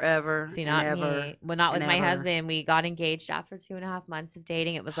somebody forever. See, not me. Well, not with my husband. We got engaged after 2.5 months of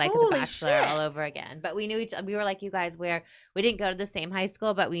dating. It was like The Bachelor all over again. But we knew we were like you guys, where we didn't go to the same high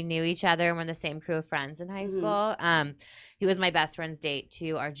school, but we knew each other and we're the same crew of friends in high school. He was my best friend's date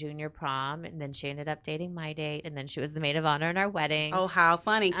to our junior prom, and then she ended up dating my date, and then she was the maid of honor in our wedding. Oh, how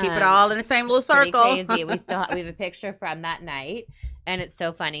funny. Keep it all in the same little circle. Crazy. We have a picture from that night, and it's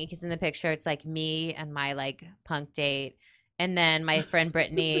so funny because in the picture it's like me and my like punk date, and then my friend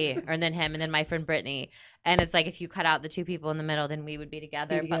Brittany, and then him, and then my friend Brittany. And it's like if you cut out the two people in the middle, then we would be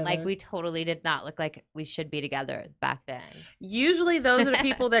together. But like we totally did not look like we should be together back then. Usually those are the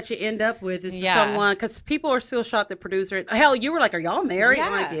people that you end up with is someone, because people are still shocked the producer. Hell, you were like, are y'all married? Yeah.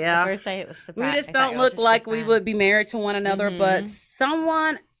 I'm like, yeah. At first it was surprised. We just don't look like we would be married to one another, but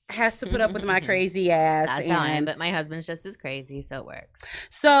someone has to put up with my crazy ass. That's how I am, but my husband's just as crazy, so it works.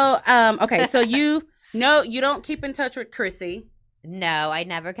 So, okay, so you don't keep in touch with Chrissy. No, I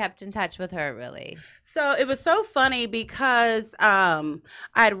never kept in touch with her, really. So it was so funny because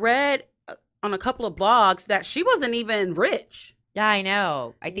I'd read on a couple of blogs that she wasn't even rich. Yeah, I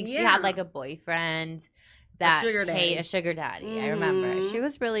know. I think she had like a boyfriend that paid a sugar daddy. I remember. She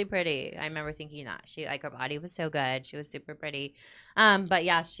was really pretty. I remember thinking that. She like her body was so good. She was super pretty. But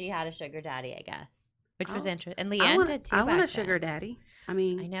yeah, she had a sugar daddy, I guess. Which was interesting. And Leanne did too. I want a sugar daddy. I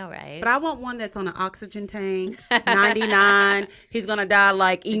mean, I know, right? But I want one that's on an oxygen tank, 99. He's going to die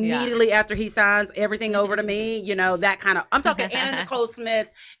like immediately after he signs everything over to me. That kind of, I'm talking Anna Nicole Smith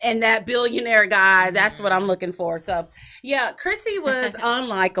and that billionaire guy. That's what I'm looking for. So, yeah, Chrissy was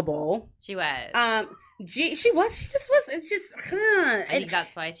unlikable. She was. She just wasn't just. I think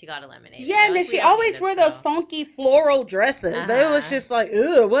that's why she got eliminated. Yeah, and then she always wore those funky floral dresses. It was just like,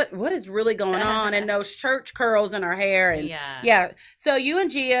 ugh, what is really going on? And those church curls in her hair, and yeah. So you and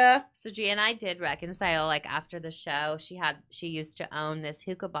Gia. So Gia and I did reconcile. Like after the show, she used to own this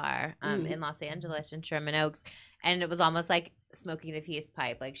hookah bar in Los Angeles in Sherman Oaks, and it was almost like smoking the peace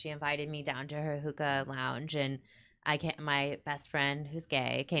pipe. Like she invited me down to her hookah lounge, and my best friend who's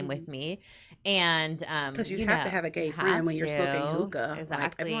gay came with me, and because you have to have a gay friend when you're smoking hookah. Exactly,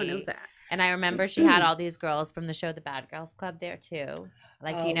 like, everyone knows that. And I remember she had all these girls from the show The Bad Girls Club there too.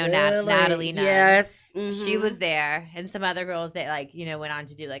 Like, do you know Natalie Nunn? Yes, she was there, and some other girls that went on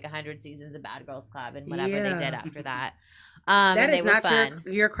to do like 100 seasons of Bad Girls Club and whatever they did after that. That is not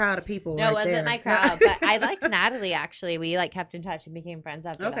your crowd of people. No, it wasn't my crowd, but I liked Natalie. Actually, we kept in touch and became friends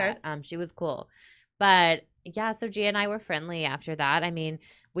after that. She was cool. But yeah, so Gia and I were friendly after that. I mean,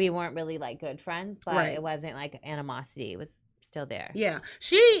 we weren't really like good friends, but it wasn't like animosity. It was still there. Yeah.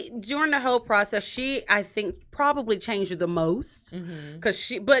 During the whole process, I think probably changed you the most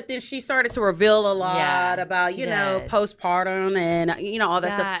but then she started to reveal a lot about, postpartum and, all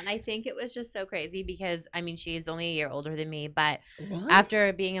that stuff. Yeah. And I think it was just so crazy because, I mean, she's only a year older than me, but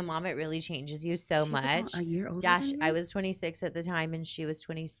after being a mom, it really changes you so much. A year older than you? I was 26 at the time and she was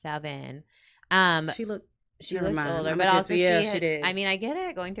 27. She looked older, but also she did. I mean, I get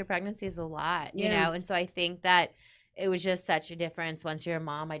it. Going through pregnancy is a lot, you know? And so I think that it was just such a difference. Once you're a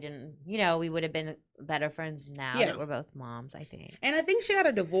mom, I didn't, we would have been better friends now that we're both moms, I think. And I think she got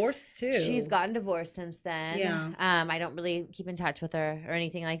a divorce too. She's gotten divorced since then. Yeah. I don't really keep in touch with her or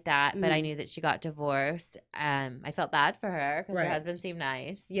anything like that, but I knew that she got divorced. I felt bad for her because her husband seemed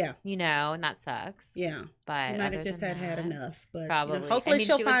nice. Yeah. and that sucks. Yeah. But you might have just had enough. But probably. Hopefully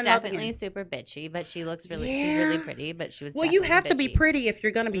she'll find love again. She was definitely super bitchy, but she looks really, she's really pretty, but she was you have bitchy. to be pretty if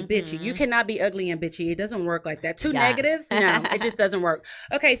you're going to be bitchy. You cannot be ugly and bitchy. It doesn't work like that. Two negatives? No, it just doesn't work.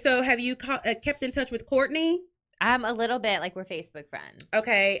 Okay, so have you kept in touch with Courtney? A little bit, like we're Facebook friends.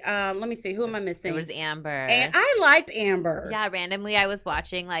 Okay, let me see. Who am I missing? There was Amber. And I liked Amber. Yeah, randomly I was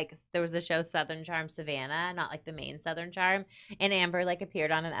watching, like, there was the show Southern Charm Savannah, not like the main Southern Charm, and Amber, like,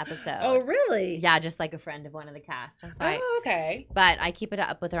 appeared on an episode. Oh, really? Yeah, just like a friend of one of the cast. And so okay. But I keep it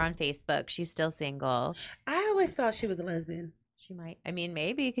up with her on Facebook. She's still single. I always thought she was a lesbian. She might. I mean,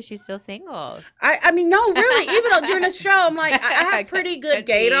 maybe because she's still single. I mean, no, really. Even though during the show, I'm like, I have pretty good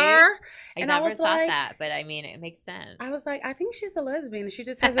gaydar. I never thought that, but I mean, it makes sense. I was like, I think she's a lesbian. She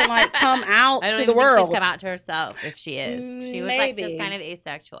just hasn't like come out to the world. She's come out to herself if she is. She was like just kind of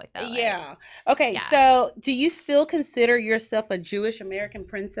asexual. I felt. Yeah. Okay. Yeah. So, do you still consider yourself a Jewish American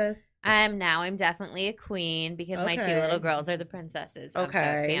princess? Now I'm definitely a queen because my two little girls are the princesses of the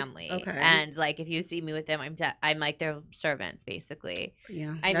family. Okay. And like, if you see me with them, I'm like their servants. Basically,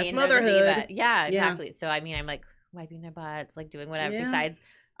 yeah. I mean, motherhood. Yeah, exactly. Yeah. So I mean, I'm like wiping their butts, like doing whatever. Yeah. Besides,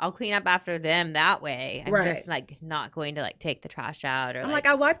 I'll clean up after them that way. I'm just like not going to like take the trash out or. I'm like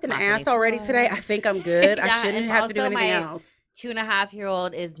I wiped an ass already today. I think I'm good. I shouldn't have to do anything else.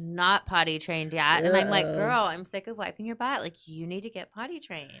 2.5-year-old is not potty trained yet, and I'm like, girl, I'm sick of wiping your butt. Like, you need to get potty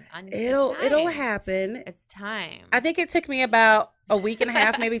trained. It'll happen. It's time. I think it took me about a week and a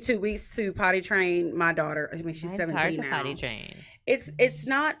half, maybe 2 weeks to potty train my daughter. I mean, she's 17 hard now. To potty train. It's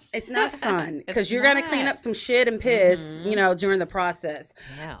not fun because you're gonna clean up some shit and piss, during the process.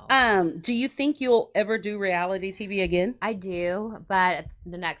 No. Do you think you'll ever do reality TV again? I do, but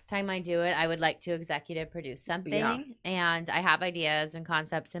the next time I do it, I would like to executive produce something, and I have ideas and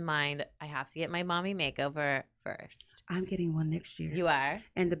concepts in mind. I have to get my mommy makeover first. I'm getting one next year. You are?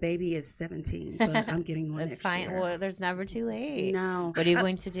 And the baby is 17, but I'm getting one next year. Well, there's never too late. No. What are you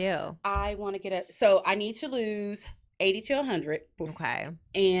going to do? I want to so I need to lose 80 to 100. Okay.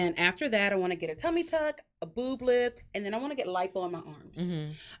 And after that, I want to get a tummy tuck, a boob lift, and then I want to get lipo on my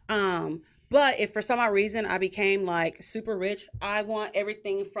arms. Mm-hmm. But if for some odd reason I became like super rich, I want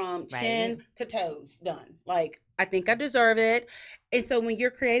everything from chin to toes done. Like, I think I deserve it. And so when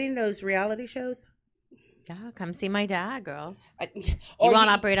you're creating those reality shows, come see my dad, girl. You won't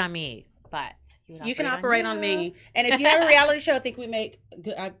operate on me, but you can operate on me. And if you have a reality show, I think I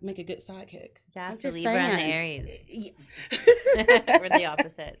make a good sidekick. Yeah, the Libra and the Aries. We're the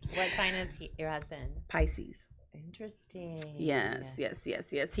opposites. What sign is your husband? Pisces. Interesting. Yes. He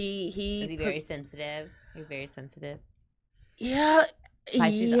is he very sensitive? You're very sensitive. Yeah.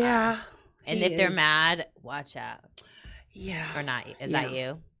 Pisces are. And if they're mad, watch out. Yeah. Or not? Is that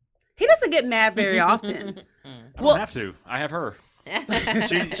you? He doesn't get mad very often. I don't have to. I have her.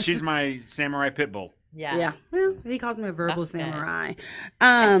 She's my samurai pit bull. Yeah. Well, he calls me a verbal samurai.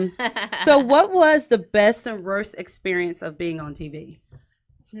 So what was the best and worst experience of being on TV?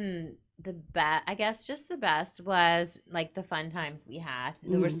 I guess just the best was like the fun times we had.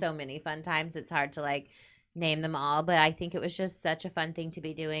 There were so many fun times. It's hard to like name them all, but I think it was just such a fun thing to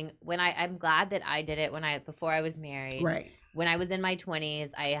be doing. I'm glad that I did it before I was married. Right. When I was in my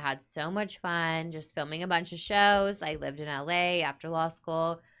 20s, I had so much fun just filming a bunch of shows. I lived in LA after law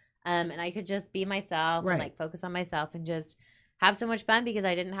school, and I could just be myself and like focus on myself and just have so much fun because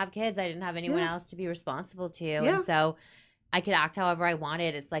I didn't have kids. I didn't have anyone else to be responsible to. Yeah. And so I could act however I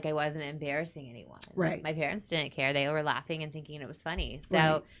wanted. It's like I wasn't embarrassing anyone. Right. My parents didn't care. They were laughing and thinking it was funny.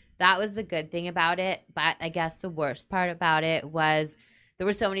 So that was the good thing about it. But I guess the worst part about it was there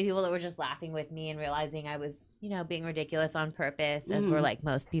were so many people that were just laughing with me and realizing I was, being ridiculous on purpose, as were like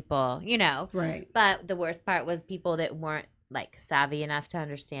most people, Right. But the worst part was people that weren't like savvy enough to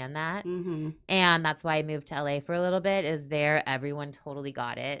understand that. Mm-hmm. And that's why I moved to LA for a little bit. Is there everyone totally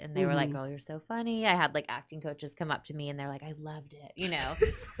got it, and they were like, "Girl, you're so funny." I had like acting coaches come up to me and they're like, "I loved it," you know.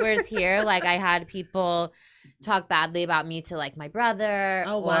 Whereas here, like I had people talk badly about me to like my brother.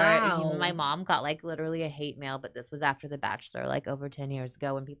 Oh, wow. Or even my mom got like literally a hate mail, but this was after The Bachelor, like over 10 years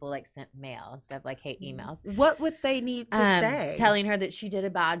ago, when people like sent mail instead of like hate emails. What would they need to say? Telling her that she did a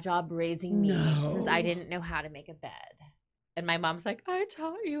bad job raising me since I didn't know how to make a bed. And my mom's like, "I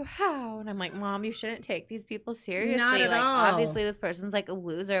taught you how." And I'm like, "Mom, you shouldn't take these people seriously. Not at like, all. Obviously, this person's like a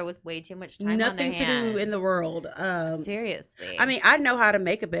loser with way too much time Nothing on their hands. to do in the world. Seriously. I mean, I know how to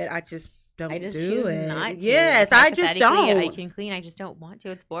make a bed. I just don't choose do it. not to. Yes, I just don't. I can clean. I just don't want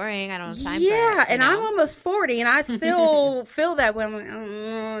to. It's boring. I don't have time for Yeah, it. and I'm almost 40, and I still feel that way. I'm like,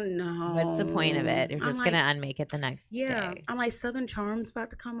 oh, no. What's the point of it? You're just going to unmake it the next day. I'm like, Southern Charm's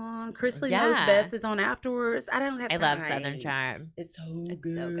about to come on. Chrisley Knows Best is on afterwards. I don't have time. I love Southern Charm. It's so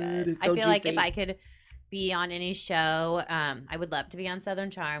good. So good. It's so I feel like if juicy. I could be on any show, I would love to be on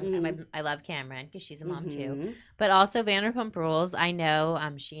Southern Charm. I love Cameron because she's a mom too, but also Vanderpump Rules. I know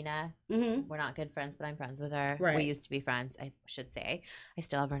Sheena. We're not good friends, but I'm friends with her. Right. We used to be friends, I should say. I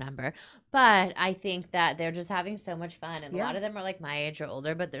still have her number, but I think that they're just having so much fun, and a lot of them are like my age or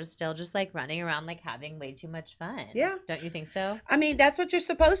older, but they're still just like running around like having way too much fun. Yeah, don't you think so? I mean, that's what you're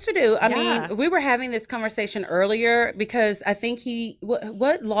supposed to do. I mean, we were having this conversation earlier because I think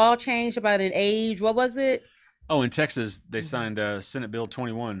what law changed about an age? What was it? Oh, in Texas, they signed Senate Bill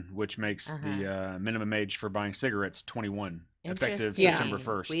 21, which makes the minimum age for buying cigarettes 21, effective September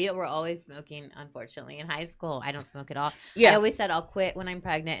 1st. We were always smoking, unfortunately, in high school. I don't smoke at all. Yeah. I always said I'll quit when I'm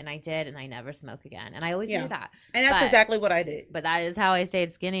pregnant, and I did, and I never smoke again. And I always knew that. And that's exactly what I did. But that is how I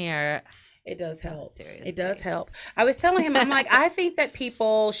stayed skinnier. It does help. Seriously. It does help. I was telling him, I'm like, I think that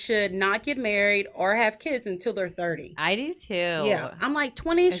people should not get married or have kids until they're 30. I do too. Yeah. I'm like,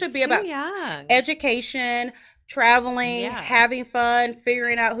 20s should be about young. Education, traveling, having fun,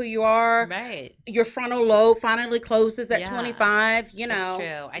 figuring out who you are. Right. Your frontal lobe finally closes at 25, you know. That's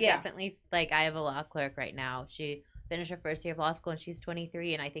true. I definitely, like, I have a law clerk right now. She finished her first year of law school and she's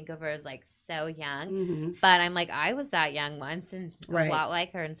 23, and I think of her as like so young. But I'm like, I was that young once, and a lot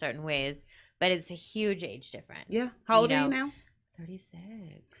like her in certain ways. But it's a huge age difference. Yeah. How old are you now?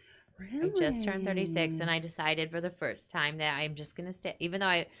 36. Really? I just turned 36, and I decided for the first time that I'm just going to stay. Even though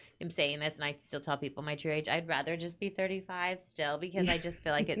I am saying this and I still tell people my true age, I'd rather just be 35 still, because I just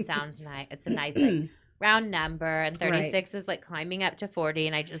feel like it sounds nice. It's a nice like round number, and 36 is like climbing up to 40,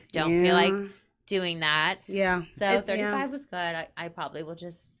 and I just don't feel like doing that. Yeah. So 35 was good. I probably will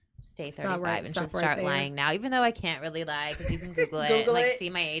just stay 35 and should start lying now, even though I can't really lie because you can Google it and like see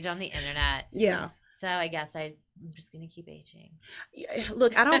my age on the internet. Yeah. So I guess I'm just going to keep aging.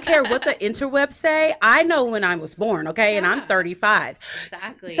 Look, I don't care what the interwebs say. I know when I was born, okay? And I'm 35.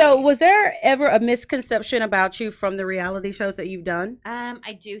 Exactly. So was there ever a misconception about you from the reality shows that you've done?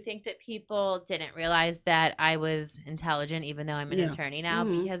 I do think that people didn't realize that I was intelligent, even though I'm an attorney now,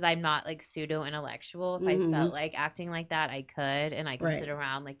 because I'm not like pseudo-intellectual. If I felt like acting like that, I could. And I could sit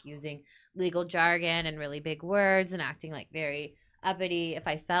around like using legal jargon and really big words and acting like very uppity if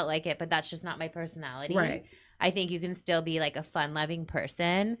I felt like it, but that's just not my personality. Right. I think you can still be like a fun-loving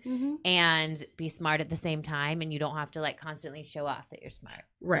person and be smart at the same time, and you don't have to like constantly show off that you're smart.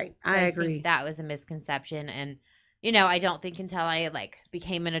 Right. So I agree. think that was a misconception, and you know, I don't think until I like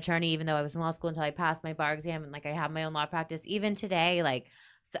became an attorney, even though I was in law school, until I passed my bar exam and like I have my own law practice, even today, like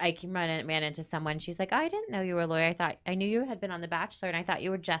so I ran into someone. She's like, I didn't know you were a lawyer. I knew you had been on The Bachelor, and I thought you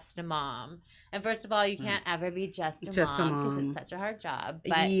were just a mom. And first of all, you can't ever be just a mom because it's such a hard job.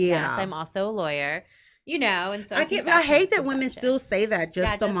 But yes, I'm also a lawyer. You know, and so I hate that women still say that,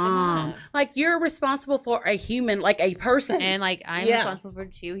 just a mom. Like, you're responsible for a human, like a person. And like I'm responsible for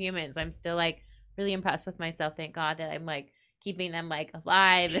 2 humans. I'm still like really impressed with myself. Thank God that I'm like keeping them like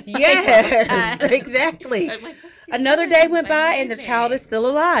alive. Yes, exactly. Like, another day went by and the child is still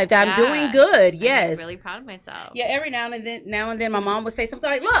alive. I'm doing good. Yes. I'm really proud of myself. Yeah, every now and then my mom would say something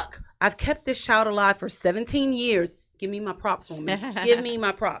like, look, I've kept this child alive for 17 years. Give me my props, woman. Give me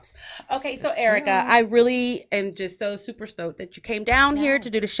my props. Okay, so Erica, I really am just so super stoked that you came down here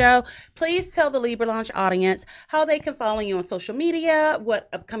to do the show. Please tell the Libra Launch audience how they can follow you on social media, what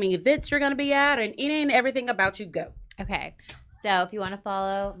upcoming events you're going to be at, and any and everything about you. Go. Okay, so if you want to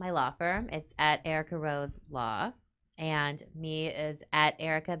follow my law firm, it's at Erica Rose Law, and me is at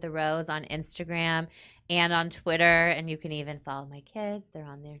Erica the Rose on Instagram and on Twitter, and you can even follow my kids. They're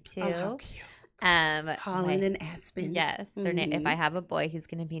on there too. Oh, how cute. Holland and Aspen. Yes. If I have a boy, he's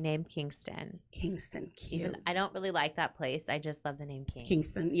going to be named Kingston. Kingston. Cute. I don't really like that place. I just love the name King.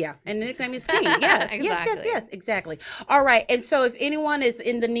 Kingston, yeah. And the nickname is King. Yes. Exactly. Yes, exactly. All right. And so if anyone is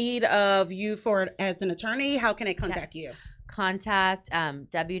in the need of you as an attorney, how can they contact you? Contact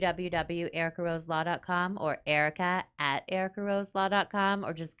www.ericaroselaw.com or erica@ericaroselaw.com,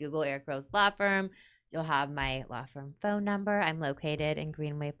 or just Google Erica Rose Law Firm. You'll have my law firm phone number. I'm located in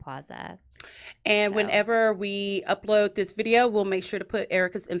Greenway Plaza. And whenever we upload this video, we'll make sure to put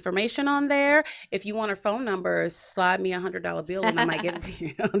Erica's information on there. If you want her phone number, slide me $100 bill and I might give it to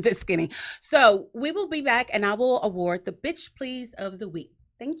you. I'm just kidding. So we will be back and I will award the Bitch Please of the Week.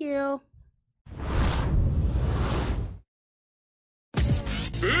 Thank you.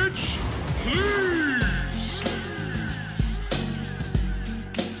 Bitch Please!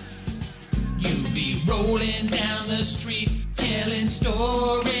 Rolling down the street, telling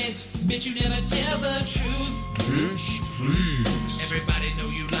stories. Bitch, you never tell the truth. Bitch, please. Everybody know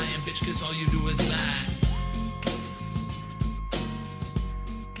you lying, bitch, cause all you do is lie.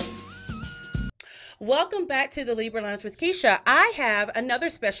 Welcome back to the Libra Lounge with Keisha. I have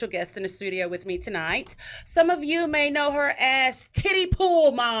another special guest in the studio with me tonight. Some of you may know her as Titty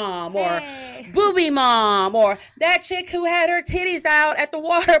Pool Mom or Booby Mom or that chick who had her titties out at the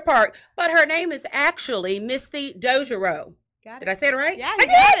water park. But her name is actually Misty Daugereaux. Did I say it right? Yeah, you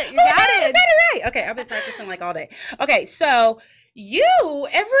got it. You got it. I said it right. Okay, I've been practicing like all day. Okay, so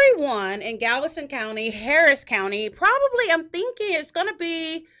everyone in Galveston County, Harris County, probably I'm thinking it's going to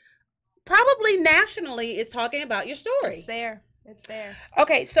be probably nationally is talking about your story. It's there. It's there.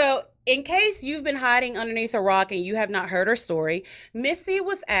 Okay, so in case you've been hiding underneath a rock and you have not heard her story, Misty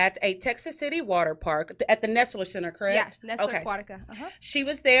was at a Texas City water park at the Nestler Center, correct? Yeah, Nestler Aquatica. She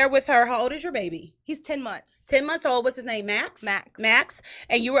was there with her. How old is your baby? He's 10 months. 10 months old. What's his name? Max? Max.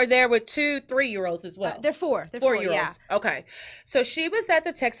 And you were there with 2 3-year-olds as well? They're 4. They're 4-year-olds. Yeah. Okay. So she was at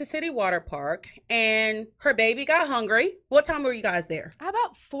the Texas City water park and her baby got hungry. What time were you guys there?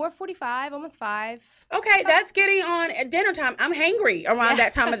 About 4:45, almost 5. Okay, that's getting on at dinner time. I'm hangry around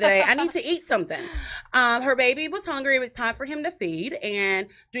that time of the day. I need to eat something. Her baby was hungry. It was time for him to feed. And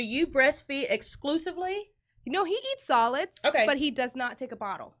do you breastfeed exclusively? No, he eats solids, okay, but he does not take a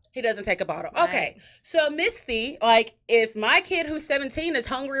bottle. He doesn't take a bottle. Right. Okay. So Misty, like, if my kid who's 17 is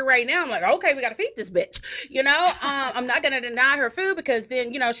hungry right now, I'm like, okay, we got to feed this bitch. You know, I'm not going to deny her food because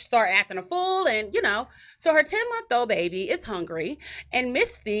then, she start acting a fool. And, so her 10-month-old baby is hungry and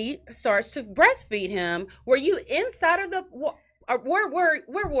Misty starts to breastfeed him. Were you inside of the, where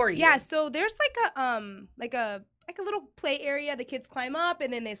were you? Yeah. So there's like a little play area. The kids climb up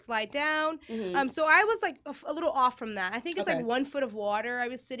and then they slide down. Mm-hmm. So I was like a little off from that. I think it's like 1 foot of water I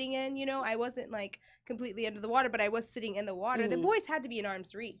was sitting in, I wasn't like completely under the water, but I was sitting in the water. Mm-hmm. The boys had to be in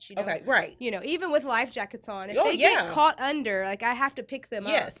arm's reach, Okay, right. Even with life jackets on, if they get caught under, like I have to pick them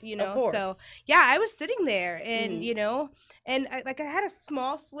up, of course. So yeah, I was sitting there and, and I had a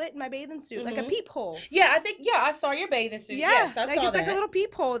small slit in my bathing suit, like a peephole. Yeah, I saw your bathing suit. Yeah, yes, I saw it's that. like a little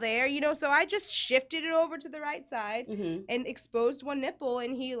peephole there, so I just shifted it over to the right side and exposed one nipple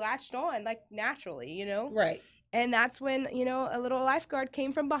and he latched on like naturally, Right. And that's when, a little lifeguard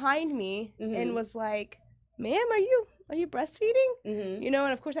came from behind me and was like, ma'am, are you breastfeeding? And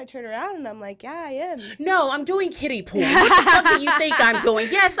of course I turned around and I'm like, yeah, I am. No, I'm doing kiddie pool. What the fuck do you think I'm doing?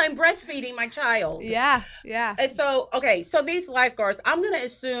 Yes, I'm breastfeeding my child. Yeah. And so, okay, so these lifeguards, I'm going to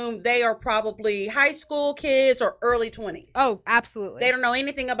assume they are probably high school kids or early 20s. Oh, absolutely. They don't know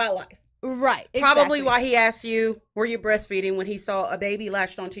anything about life. Right. Probably exactly. why he asked you, were you breastfeeding when he saw a baby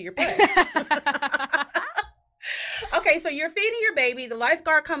latched onto your breast? Okay, so you're feeding your baby. The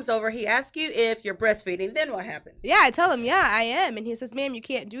lifeguard comes over. He asks you if you're breastfeeding. Then what happened? Yeah, I tell him, yeah, I am. And he says, ma'am, you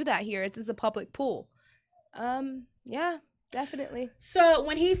can't do that here. It's a public pool. Yeah, definitely. So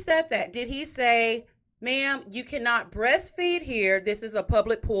when he said that, did he say, ma'am, you cannot breastfeed here. This is a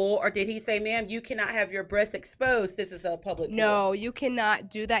public pool. Or did he say, ma'am, you cannot have your breast exposed. This is a public pool. No, you cannot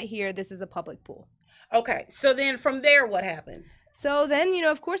do that here. This is a public pool. Okay, so then from there, what happened? So then,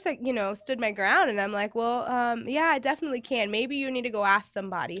 of course, I, stood my ground and I'm like, well, yeah, I definitely can. Maybe you need to go ask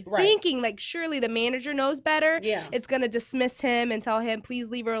somebody. Right. Thinking like, surely the manager knows better. Yeah. It's going to dismiss him and tell him, please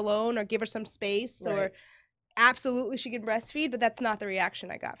leave her alone or give her some space or absolutely she can breastfeed. But that's not the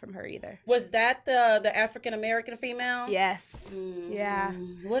reaction I got from her either. Was that the African-American female? Yes. Yeah.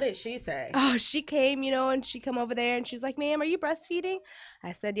 What did she say? Oh, she came, and she come over there and she's like, ma'am, are you breastfeeding?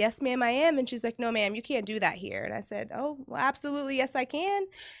 I said, yes, ma'am, I am. And she's like, no, ma'am, you can't do that here. And I said, oh, well, absolutely. Yes, I can.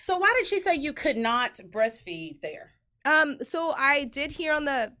 So why did she say you could not breastfeed there? So I did hear on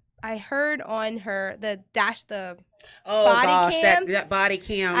the I heard on the Oh body gosh, cam, that body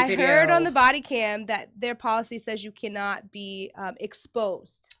cam I video. heard on the body cam that their policy says you cannot be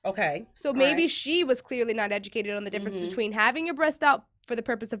exposed. Okay. So maybe she was clearly not educated on the difference between having your breast out for the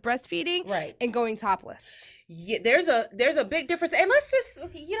purpose of breastfeeding and going topless. Yeah, there's a big difference. And let's just,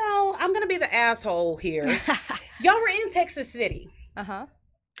 I'm going to be the asshole here. Y'all were in Texas City. Uh-huh.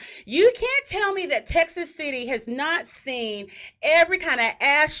 You can't tell me that Texas City has not seen every kind of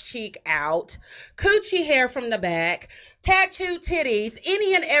ass cheek out, coochie hair from the back, tattooed titties,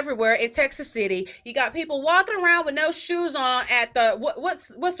 any and everywhere in Texas City. You got people walking around with no shoes on at the,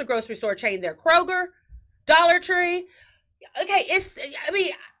 what's the grocery store chain there? Kroger? Dollar Tree? Okay,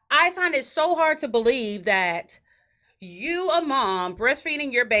 I find it so hard to believe that you, a mom,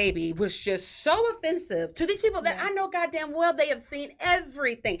 breastfeeding your baby was just so offensive to these people that I know goddamn well they have seen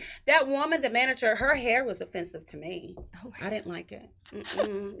everything. That woman, the manager, her hair was offensive to me. I didn't like it.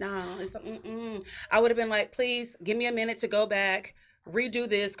 No, I would have been like, please give me a minute to go back, redo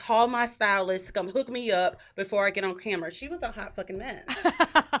this, call my stylist to come hook me up before I get on camera. She was a hot fucking mess.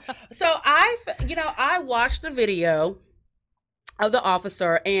 So I watched the video of the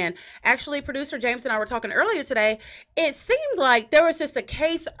officer, and actually producer James and I were talking earlier today. It seems like there was just a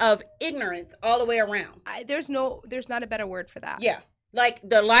case of ignorance all the way around. There's not a better word for that. Yeah. Like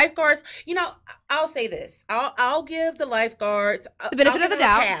the lifeguards, I'll say this. I'll give the lifeguards the benefit of the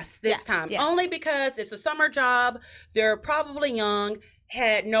doubt pass this time. Yes. Only because it's a summer job. They're probably young,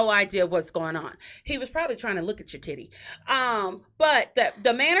 had no idea what's going on. He was probably trying to look at your titty. But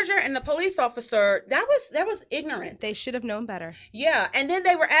the manager and the police officer, that was ignorant. They should have known better. Yeah, and then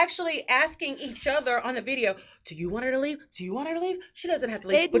they were actually asking each other on the video, do you want her to leave? Do you want her to leave? She doesn't have to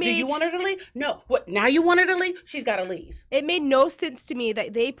leave. Do you want her to leave? No. What, now you want her to leave? She's got to leave. It made no sense to me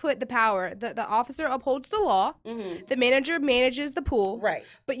that they put the power, the officer upholds the law, the manager manages the pool. Right.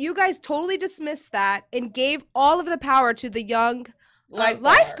 But you guys totally dismissed that and gave all of the power to the young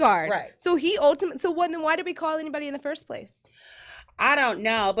lifeguard. Right. So then why did we call anybody in the first place? I don't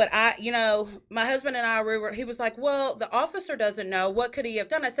know, but my husband and I he was like, well, the officer doesn't know. What could he have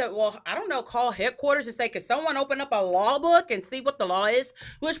done? I said, well, I don't know. Call headquarters and say, can someone open up a law book and see what the law is?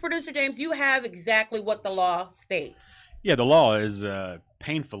 Which, producer James, you have exactly what the law states. Yeah, the law is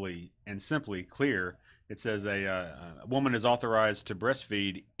painfully and simply clear. It says a woman is authorized to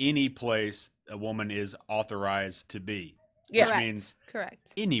breastfeed any place a woman is authorized to be. Yeah. Which means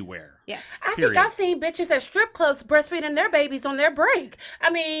anywhere. Yes. I think I've seen bitches at strip clubs breastfeeding their babies on their break. I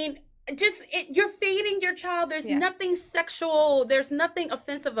mean, you're feeding your child. There's nothing sexual. There's nothing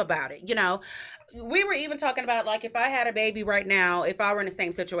offensive about it. We were even talking about, like, if I had a baby right now, if I were in the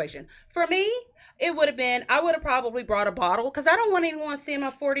same situation. For me, it would have been, I would have probably brought a bottle because I don't want anyone seeing my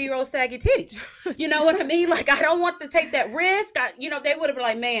 40-year-old saggy titties. You know what I mean? Like, I don't want to take that risk. They would have been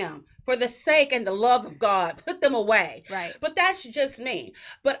like, ma'am, for the sake and the love of God, put them away. Right. But that's just me.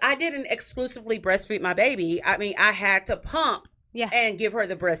 But I didn't exclusively breastfeed my baby. I mean, I had to pump and give her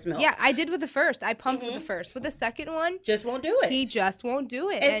the breast milk. Yeah, I did with the first. I pumped with the first. With the second one, just won't do it. He just won't do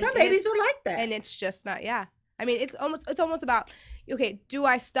it. And some babies are like that. And it's just not, I mean, it's almost about, okay, do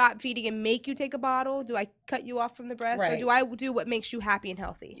I stop feeding and make you take a bottle? Do I cut you off from the breast? Or do I do what makes you happy and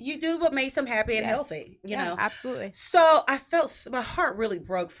healthy? You do what makes them happy and healthy, you know? Absolutely. So I felt my heart really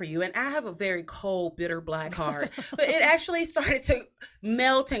broke for you. And I have a very cold, bitter black heart. But it actually started to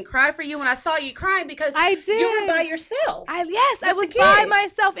melt and cry for you when I saw you crying because you were by yourself. I was by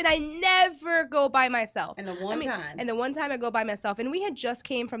myself, and I never go by myself. And the one time I go by myself. And we had just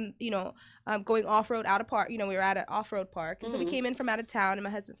came from, going off-road out of park. We were at an off-road park. And so we came in from out of town, and my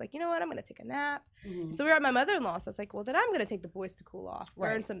husband's like, you know what, I'm going to take a nap. So we were at my mother-in-law's. So I was like, well, then I'm going to take the boys to cool off,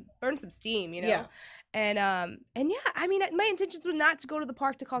 burn some steam, Yeah. And I mean, my intentions were not to go to the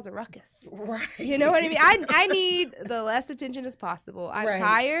park to cause a ruckus. Right. You know what I mean? I need the less attention as possible. I'm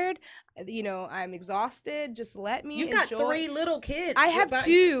tired. I'm exhausted. Just let me enjoy. You've got 3 little kids. I have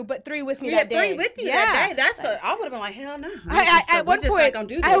 2, but 3 with me that day. 3 with you that day. I would have been like, hell no. At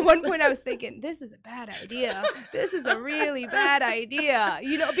one point, I was thinking, this is a bad idea. This is a really bad idea.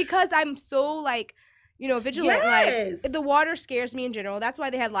 Because I'm so like, vigilant. Yes. Like the water scares me in general. That's why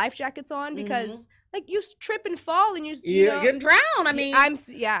they had life jackets on, because like you trip and fall and you're getting drowned. I mean, I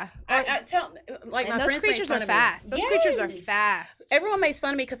tell like and my those friends creatures are fast. Those creatures are fast. Everyone makes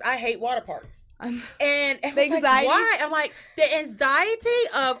fun of me because I hate water parks. And the anxiety. Like, why? I'm like, the anxiety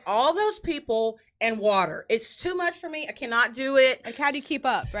of all those people and water. It's too much for me. I cannot do it. Like, how do you keep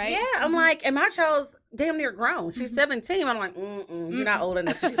up, right? Yeah, I'm like, and my child's damn near grown. She's 17. I'm like, you're not old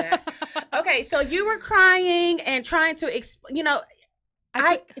enough to do that. Okay, so you were crying and trying to,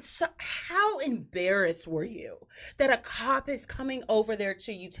 So how embarrassed were you that a cop is coming over there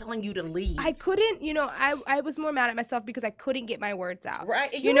to you, telling you to leave? I couldn't, I was more mad at myself because I couldn't get my words out. Right.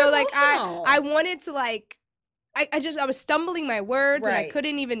 I wanted to I was stumbling my words and I Right.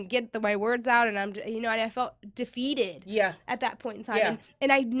 couldn't even get my words out, and and I felt defeated. Yeah. At that point in time, Yeah.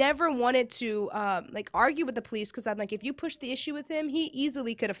 and I never wanted to argue with the police, because I'm like, if you push the issue with him, he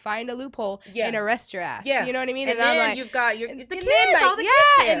easily could have found a loophole and arrest your ass. Yeah. You know what I mean? And I'm then like, you've got the kids, then all the kids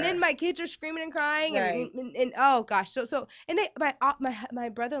there. and then my kids are screaming and crying, Right. and oh gosh, so and my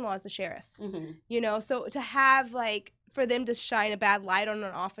brother-in-law is the sheriff. Mm-hmm. So to have for them to shine a bad light on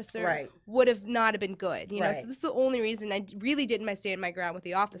an officer would have not have been good, So this is the only reason I really didn't stand my ground with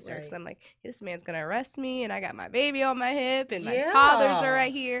the officer, because I'm like, this man's gonna arrest me, and I got my baby on my hip, and my toddlers are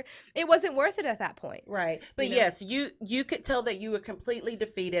right here. It wasn't worth it at that point. Right. But yes, you could tell that you were completely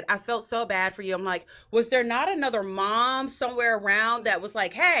defeated. I felt so bad for you. I'm like, was there not another mom somewhere around that was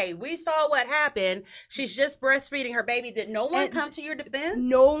like, hey, we saw what happened. She's just breastfeeding her baby. Did no one come to your defense?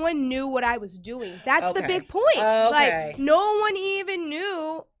 No one knew what I was doing. That's the big point. Okay. No one even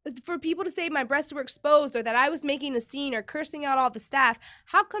knew. For people to say my breasts were exposed, or that I was making a scene, or cursing out all the staff,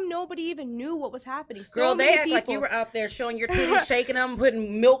 how come nobody even knew what was happening? Girl, they act like you were out there showing your titties, shaking them,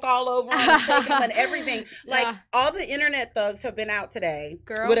 putting milk all over them, shaking them and everything. All the internet thugs have been out today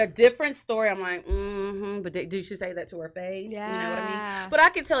with a different story. I'm like, but did you say that to her face? Yeah. You know what I mean? But I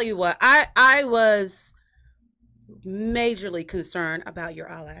can tell you what, I was majorly concerned about your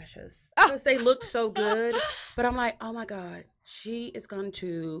eyelashes, because they looked so good. But I'm like, oh my God, she is going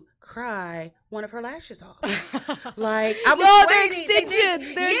to cry one of her lashes off. They're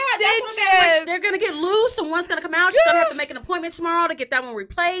extensions. They're extensions. They're gonna get loose, and one's gonna come out. She's gonna have to make an appointment tomorrow to get that one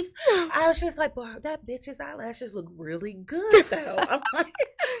replaced. I was just like, boy, that bitch's eyelashes look really good though. I'm like,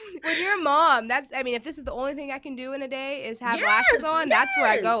 when you're a mom, if this is the only thing I can do in a day is have lashes on, that's where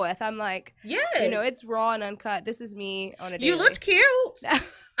I go with. I'm like, it's raw and uncut. This is me on a daily. You looked cute.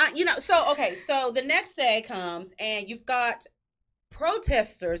 So the next day comes, and you've got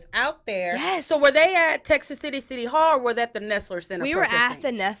protesters out there. Yes. So were they at Texas City Hall, or were they at the Nestler Center? We were at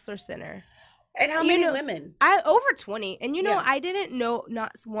the Nestler Center. And how many women? Over 20. And I didn't know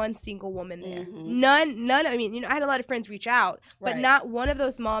not one single woman there. Mm-hmm. None. I had a lot of friends reach out, but not one of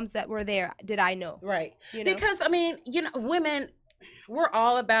those moms that were there did I know. Right. Because women, we're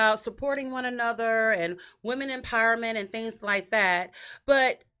all about supporting one another and women empowerment and things like that.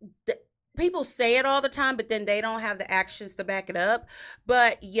 But people say it all the time, but then they don't have the actions to back it up.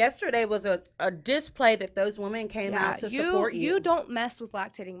 But yesterday was a display that those women came out to support you. You don't mess with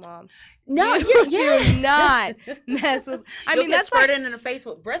lactating moms. No, you do not mess with. That's squirting in the face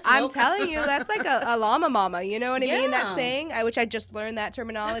with breast milk. I'm telling you, that's like a llama mama. You know what I mean? That saying, which I just learned that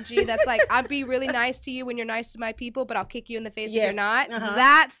terminology. That's like, I'll be really nice to you when you're nice to my people, but I'll kick you in the face if you're not.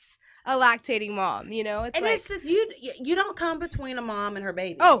 That's a lactating mom. It's just you don't come between a mom and her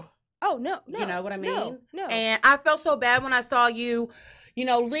baby. Oh, no. You know what I mean? No. And I felt so bad when I saw you,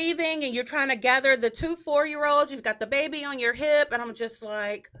 leaving, and you're trying to gather the 2 4-year-olds. You've got the baby on your hip, and I'm just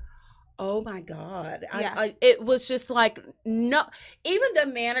like, oh my God. It was just like, no. Even the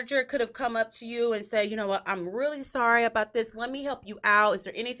manager could have come up to you and say, you know what, I'm really sorry about this. Let me help you out. Is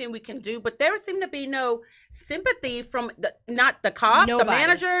there anything we can do? But there seemed to be no sympathy from not the cop, the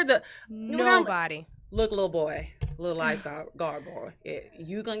manager, nobody. Look, little boy, little lifeguard boy,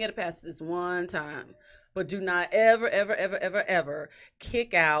 you're going to get a pass this one time, but do not ever, ever, ever, ever, ever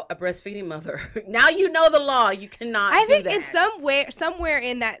kick out a breastfeeding mother. Now you know the law. You cannot do that. I think somewhere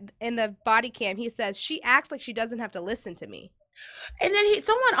in the body cam, he says, she acts like she doesn't have to listen to me. And then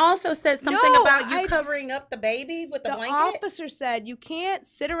someone also said something about you covering up the baby with the blanket. The officer said, you can't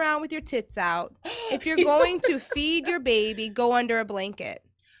sit around with your tits out. If you're going to feed your baby, go under a blanket.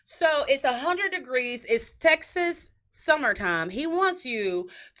 So it's 100 degrees. It's Texas summertime. He wants you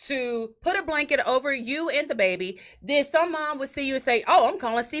to put a blanket over you and the baby. Then some mom would see you and say, oh, I'm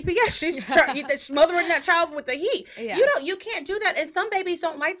calling CPS. She's smothering that child with the heat. Yeah. You can't do that. And some babies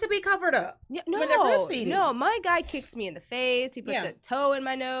don't like to be covered up when they're breastfeeding. No, my guy kicks me in the face. He puts a toe in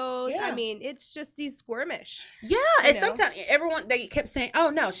my nose. Yeah. It's just he's squirmish. Yeah. And sometimes they kept saying, oh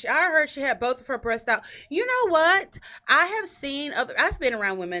no, I heard she had both of her breasts out. You know what? I've been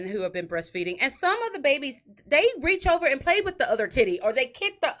around women who have been breastfeeding, and some of the babies, they reach over and play with the other titty, or they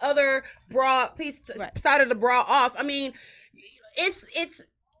kick the other side of the bra off. It's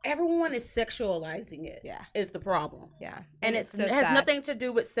everyone is sexualizing it. Yeah, is the problem. Yeah, and it has nothing to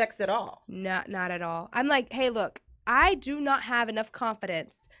do with sex at all. Not at all. I'm like, hey, look, I do not have enough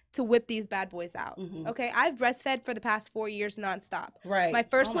confidence to whip these bad boys out. Mm-hmm. Okay, I've breastfed for the past 4 years nonstop. Right. My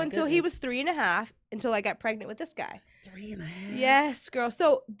first one till he was 3.5. until I got pregnant with this guy. 3.5. Yes, girl.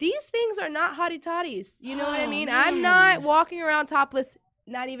 So these things are not hottie toddies. You know what I mean? Man. I'm not walking around topless,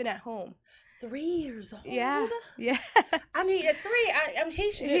 not even at home. 3 years old. Yeah. Yeah. I mean, at 3, I mean,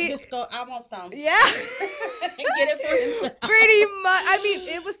 he should just go, I want some. Yeah. And get it for himself. Pretty much. I mean,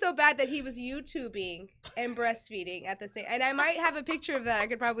 it was so bad that he was YouTubing and breastfeeding at the same. And I might have a picture of that. I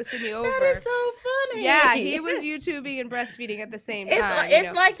could probably send you over. That is so funny. Yeah, he was YouTubing and breastfeeding at the same time.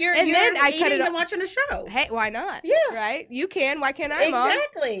 It's like you're then I eating cut it and watching a show. Hey, why not? Yeah. Right? You can. Why can't I, Mom?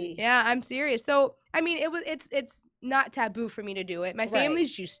 Exactly. Yeah, I'm serious. So, I mean, it's not taboo for me to do it. My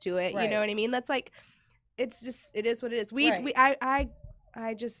family's used to it. You know what I mean? That's like, it's just, it is what it is.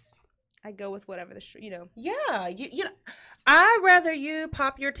 I go with whatever Yeah, you know, I'd rather you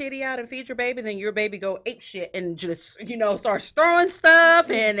pop your titty out and feed your baby than your baby go ape shit and just, start throwing stuff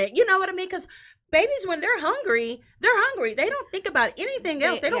and you know what I mean? Because babies, when they're hungry. They don't think about anything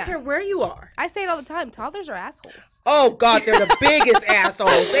else. They don't care where you are. I say it all the time. Toddlers are assholes. Oh, God, they're the biggest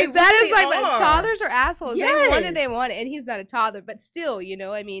assholes. Toddlers are assholes. Yes. They want it. And he's not a toddler. But still,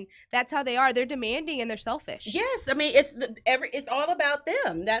 I mean, that's how they are. They're demanding and they're selfish. Yes. I mean, it's all about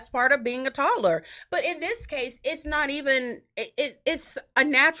them. That's part of being a toddler. But in this case, it's not even, it's a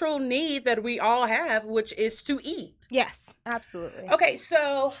natural need that we all have, which is to eat. Yes, absolutely. Okay,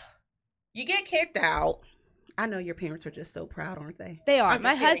 so you get kicked out. I know your parents are just so proud, aren't they? They are.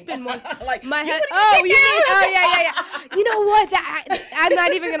 My husband wants like my husband. Oh, you mean? Oh, yeah. You know what? I'm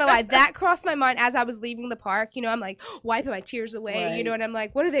not even gonna lie. That crossed my mind as I was leaving the park. I'm like wiping my tears away. Right. And I'm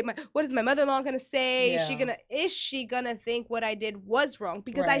like, what is my mother-in-law gonna say? Yeah. Is she gonna think what I did was wrong?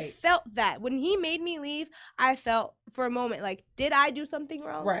 Because I Right. felt that when he made me leave, I felt for a moment like, did I do something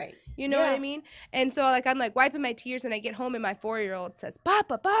wrong? Right. You know what I mean? And so I'm like wiping my tears, and I get home, and my 4-year-old says,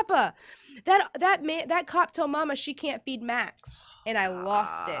 Papa, that cop told Mama she can't feed Max, and I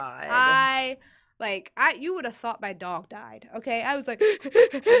lost it. You would have thought my dog died. Okay, I was like, huffing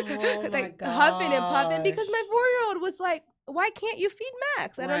and puffing because my 4-year-old was like, why can't you feed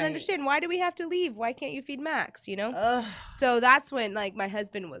Max? I don't understand. Why do we have to leave? Why can't you feed Max? So that's when my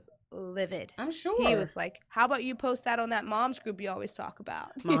husband was livid. I'm sure. He was like, how about you post that on that mom's group you always talk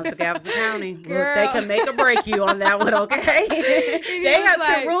about? Moms of Galveston County. Look, they can make or break you on that one, okay? They have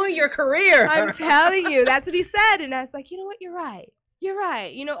to ruin your career. I'm telling you. That's what he said. And I was like, you know what? You're right. You're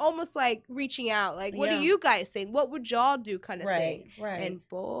right. Almost like reaching out. Like, what do you guys think? What would y'all do kind of thing? Right. And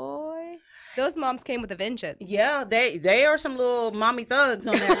boy, those moms came with a vengeance. Yeah, they are some little mommy thugs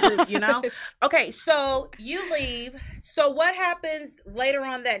on that group, Okay, so you leave. So what happens later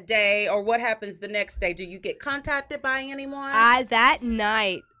on that day, or what happens the next day? Do you get contacted by anyone? That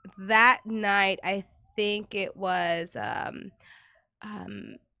night, I think it was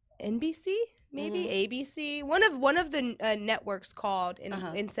NBC, maybe ABC. One of the networks called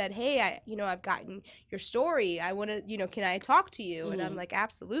and said, "Hey, I've gotten your story. I want to, can I talk to you?" And I'm like,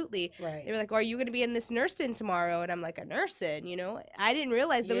 "Absolutely." Right. They were like, "Are you going to be in this nursing tomorrow?" And I'm like, "A nursing?" I didn't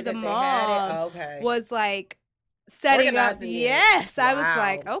realize there was a mom was like setting up. Yes, wow. I was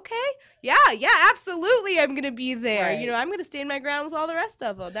like, okay, yeah, absolutely, I'm going to be there. Right. I'm going to stand my ground with all the rest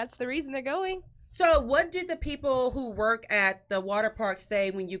of them. That's the reason they're going. So what did the people who work at the water park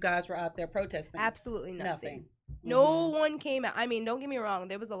say when you guys were out there protesting? Absolutely nothing. No one came out. I mean, don't get me wrong.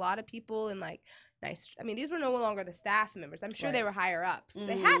 There was a lot of people and these were no longer the staff members. I'm sure they were higher ups.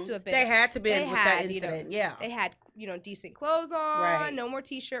 They had to have been. They had to be with that incident. They had, decent clothes on. Right. No more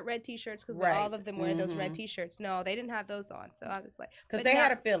red t-shirts because all of them wear those red t-shirts. No, they didn't have those on. So I was like, because they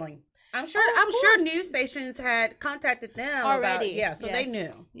had a feeling. I'm sure news stations had contacted them already. They knew.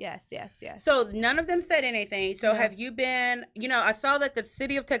 Yes. So none of them said anything. So have you been, I saw that the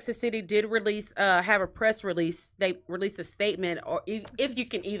city of Texas City did release, have a press release. They released a statement, or if you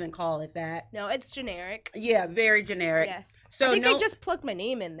can even call it that. No, it's generic. Yeah, very generic. Yes. So I think they just plugged my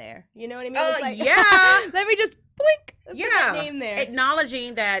name in there. You know what I mean? Let me just blink. Put that name there.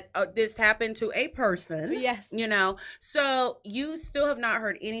 Acknowledging that this happened to a person. Yes. So you still have not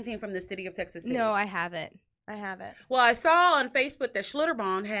heard anything from the city of Texas City? No, I haven't. Well, I saw on Facebook that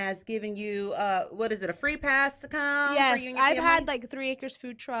Schlitterbahn has given you, a free pass to come? Yes, I've had 3 Acres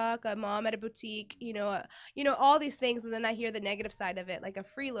food truck, a mom at a boutique, all these things, and then I hear the negative side of it, like a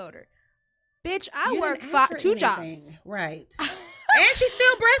freeloader. Bitch, I work 2 jobs. Right. And she's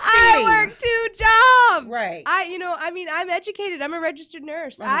still breastfeeding. I work 2 jobs. Right. I'm educated. I'm a registered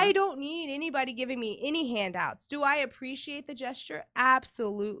nurse. I don't need anybody giving me any handouts. Do I appreciate the gesture?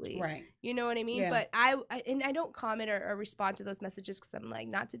 Absolutely. Right. You know what I mean? Yeah. But I don't comment or respond to those messages because I'm like,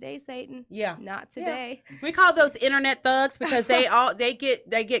 not today, Satan. Yeah. Not today. Yeah. We call those internet thugs because they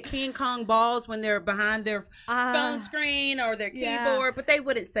get King Kong balls when they're behind their phone screen or their keyboard, but they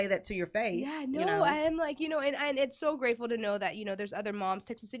wouldn't say that to your face. Yeah, no. I'm like, and it's so grateful to know that, there's other moms,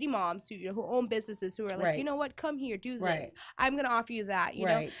 Texas City moms who own businesses who are like, you know what, come here, do this. Right. I'm going to offer you that, you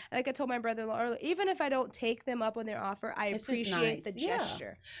know? Like I told my brother-in-law earlier, even if I don't take them up on their offer, I appreciate the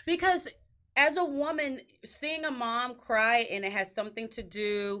gesture. Because as a woman, seeing a mom cry and it has something to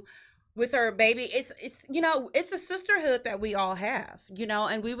do with her baby, it's a sisterhood that we all have,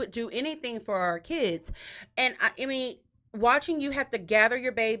 and we would do anything for our kids. And I mean, watching you have to gather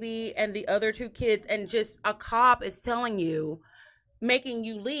your baby and the other 2 kids, and just a cop is telling you, making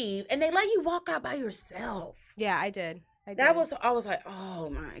you leave, and they let you walk out by yourself. Yeah, I did. I was like,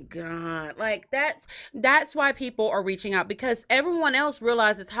 oh my God. Like that's why people are reaching out, because everyone else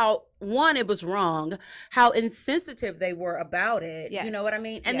realizes how, one, it was wrong, how insensitive they were about it. Yes. You know what I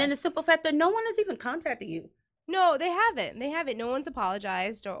mean? And then the simple fact that no one has even contacted you. No, they haven't. No one's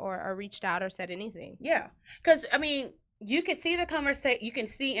apologized or reached out or said anything. Yeah. Because, I mean, you can see the conversation, you can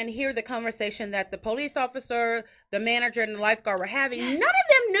see and hear the conversation that the police officer, the manager, and the lifeguard were having. Yes. None of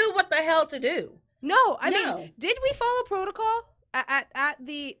them knew what the hell to do. No, I mean, did we follow protocol at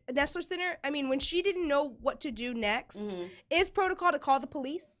the Nestler Center? I mean, when she didn't know what to do next, is protocol to call the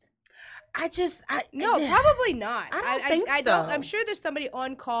police? No, probably not. I don't think so. I'm sure there's somebody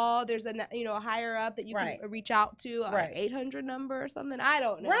on call. There's a higher up that you can reach out to, an 800 number or something. I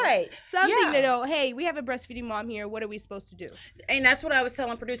don't know. Right. Something to know. Hey, we have a breastfeeding mom here. What are we supposed to do? And that's what I was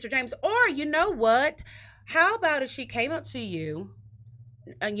telling producer James. Or you know what? How about if she came up to you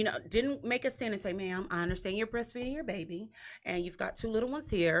and didn't make a scene and say, ma'am, I understand you're breastfeeding your baby and you've got 2 little ones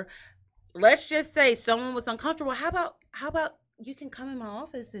here. Let's just say someone was uncomfortable. How about you can come in my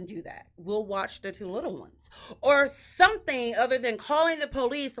office and do that. We'll watch the 2 little ones. Or something other than calling the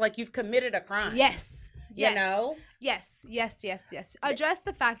police like you've committed a crime. Yes. You know? Yes. Address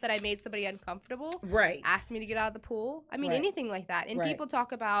the fact that I made somebody uncomfortable. Right. Asked me to get out of the pool. I mean, anything like that. And people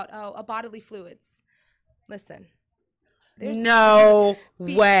talk about bodily fluids. Listen. There's no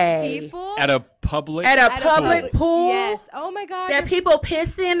way. People at a public pool. Yes. Oh my God. That people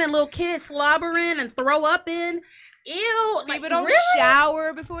piss in and little kids slobber in and throw up in. Ew. People don't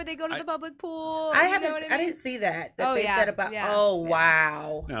shower before they go to the public pool. I didn't see that they said about. Yeah. Oh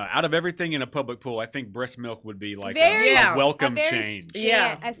wow. No, out of everything in a public pool, I think breast milk would be like a welcome change.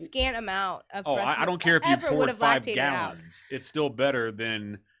 A scant amount of breast milk. I don't care if you poured 5 gallons. It's still better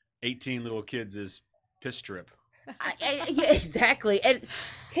than 18 little kids' piss strip. Yeah, exactly. And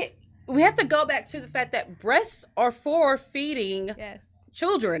we have to go back to the fact that breasts are for feeding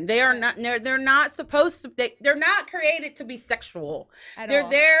children. They are not. They're not supposed to. They're not created to be sexual. They're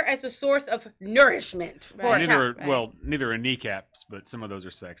there as a source of nourishment for a child. Well, neither are kneecaps, but some of those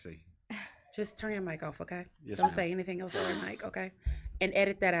are sexy. Just turn your mic off, okay? Yes, don't say anything else on your mic, okay? And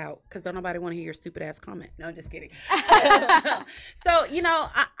edit that out, because don't nobody want to hear your stupid ass comment. No, I'm just kidding. So,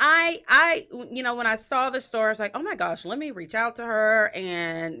 I when I saw the story, I was like, oh my gosh, let me reach out to her,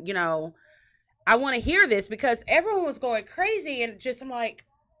 and I want to hear this, because everyone was going crazy, and I'm like,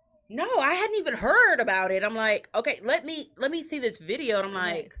 no, I hadn't even heard about it. I'm like, okay, let me see this video, and I'm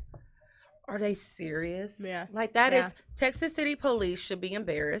like, are they serious? Yeah. Like that is Texas City Police should be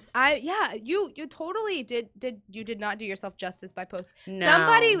embarrassed. You totally did not do yourself justice by post. No.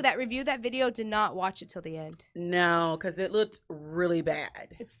 Somebody that reviewed that video did not watch it till the end. No, because it looked really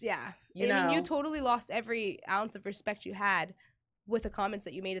bad. You totally lost every ounce of respect you had with the comments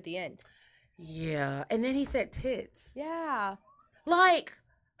that you made at the end. Yeah. And then he said tits. Yeah. Like,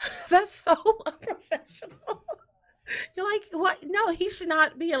 that's so unprofessional. You're like, what? No, he should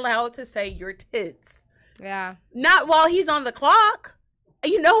not be allowed to say your tits. Yeah. Not while he's on the clock.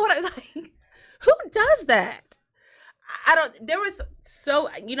 You know what I like? Who does that? There was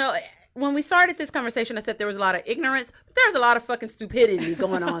when we started this conversation, I said there was a lot of ignorance, but there was a lot of fucking stupidity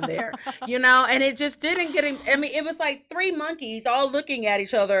going on there, and it just didn't get him. I mean, it was like 3 monkeys all looking at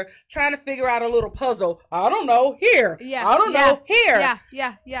each other, trying to figure out a little puzzle. I don't know here. Yeah. I don't know here.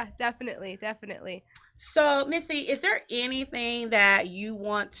 Yeah. Definitely. So, Missy, is there anything that you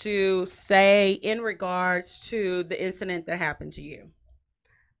want to say in regards to the incident that happened to you?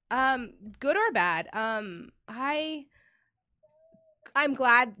 Good or bad? I'm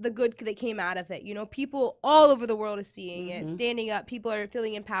glad the good that came out of it. People all over the world are seeing it, standing up. People are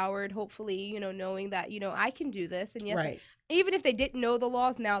feeling empowered, hopefully, knowing that, I can do this. And yes, even if they didn't know the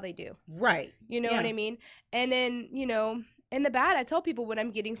laws, now they do. Right. You know what I mean? And then, you know, in the bad, I tell people when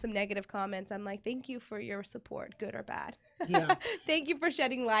I'm getting some negative comments, I'm like, thank you for your support, good or bad. Yeah. Thank you for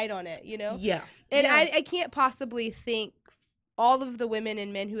shedding light on it, you know? Yeah. And I can't possibly think all of the women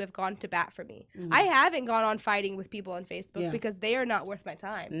and men who have gone to bat for me. I haven't gone on fighting with people on Facebook because they are not worth my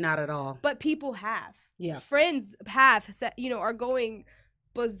time. Not at all. But people have. Yeah. Friends have, you know, are going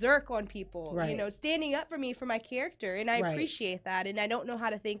berserk on people, you know, standing up for me for my character. And I appreciate that. And I don't know how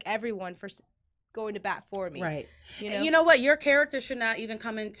to thank everyone for going to bat for me. Right. You know? You know what? Your character should not even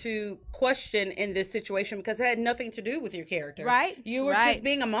come into question in this situation because it had nothing to do with your character. Right. You were just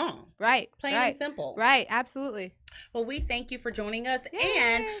being a mom. Right. Plain and simple. Right. Absolutely. Well, we thank you for joining us. Yay.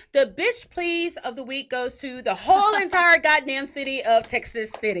 And the bitch please of the week goes to the whole entire goddamn city of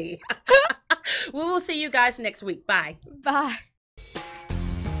Texas City. We will see you guys next week. Bye. Bye.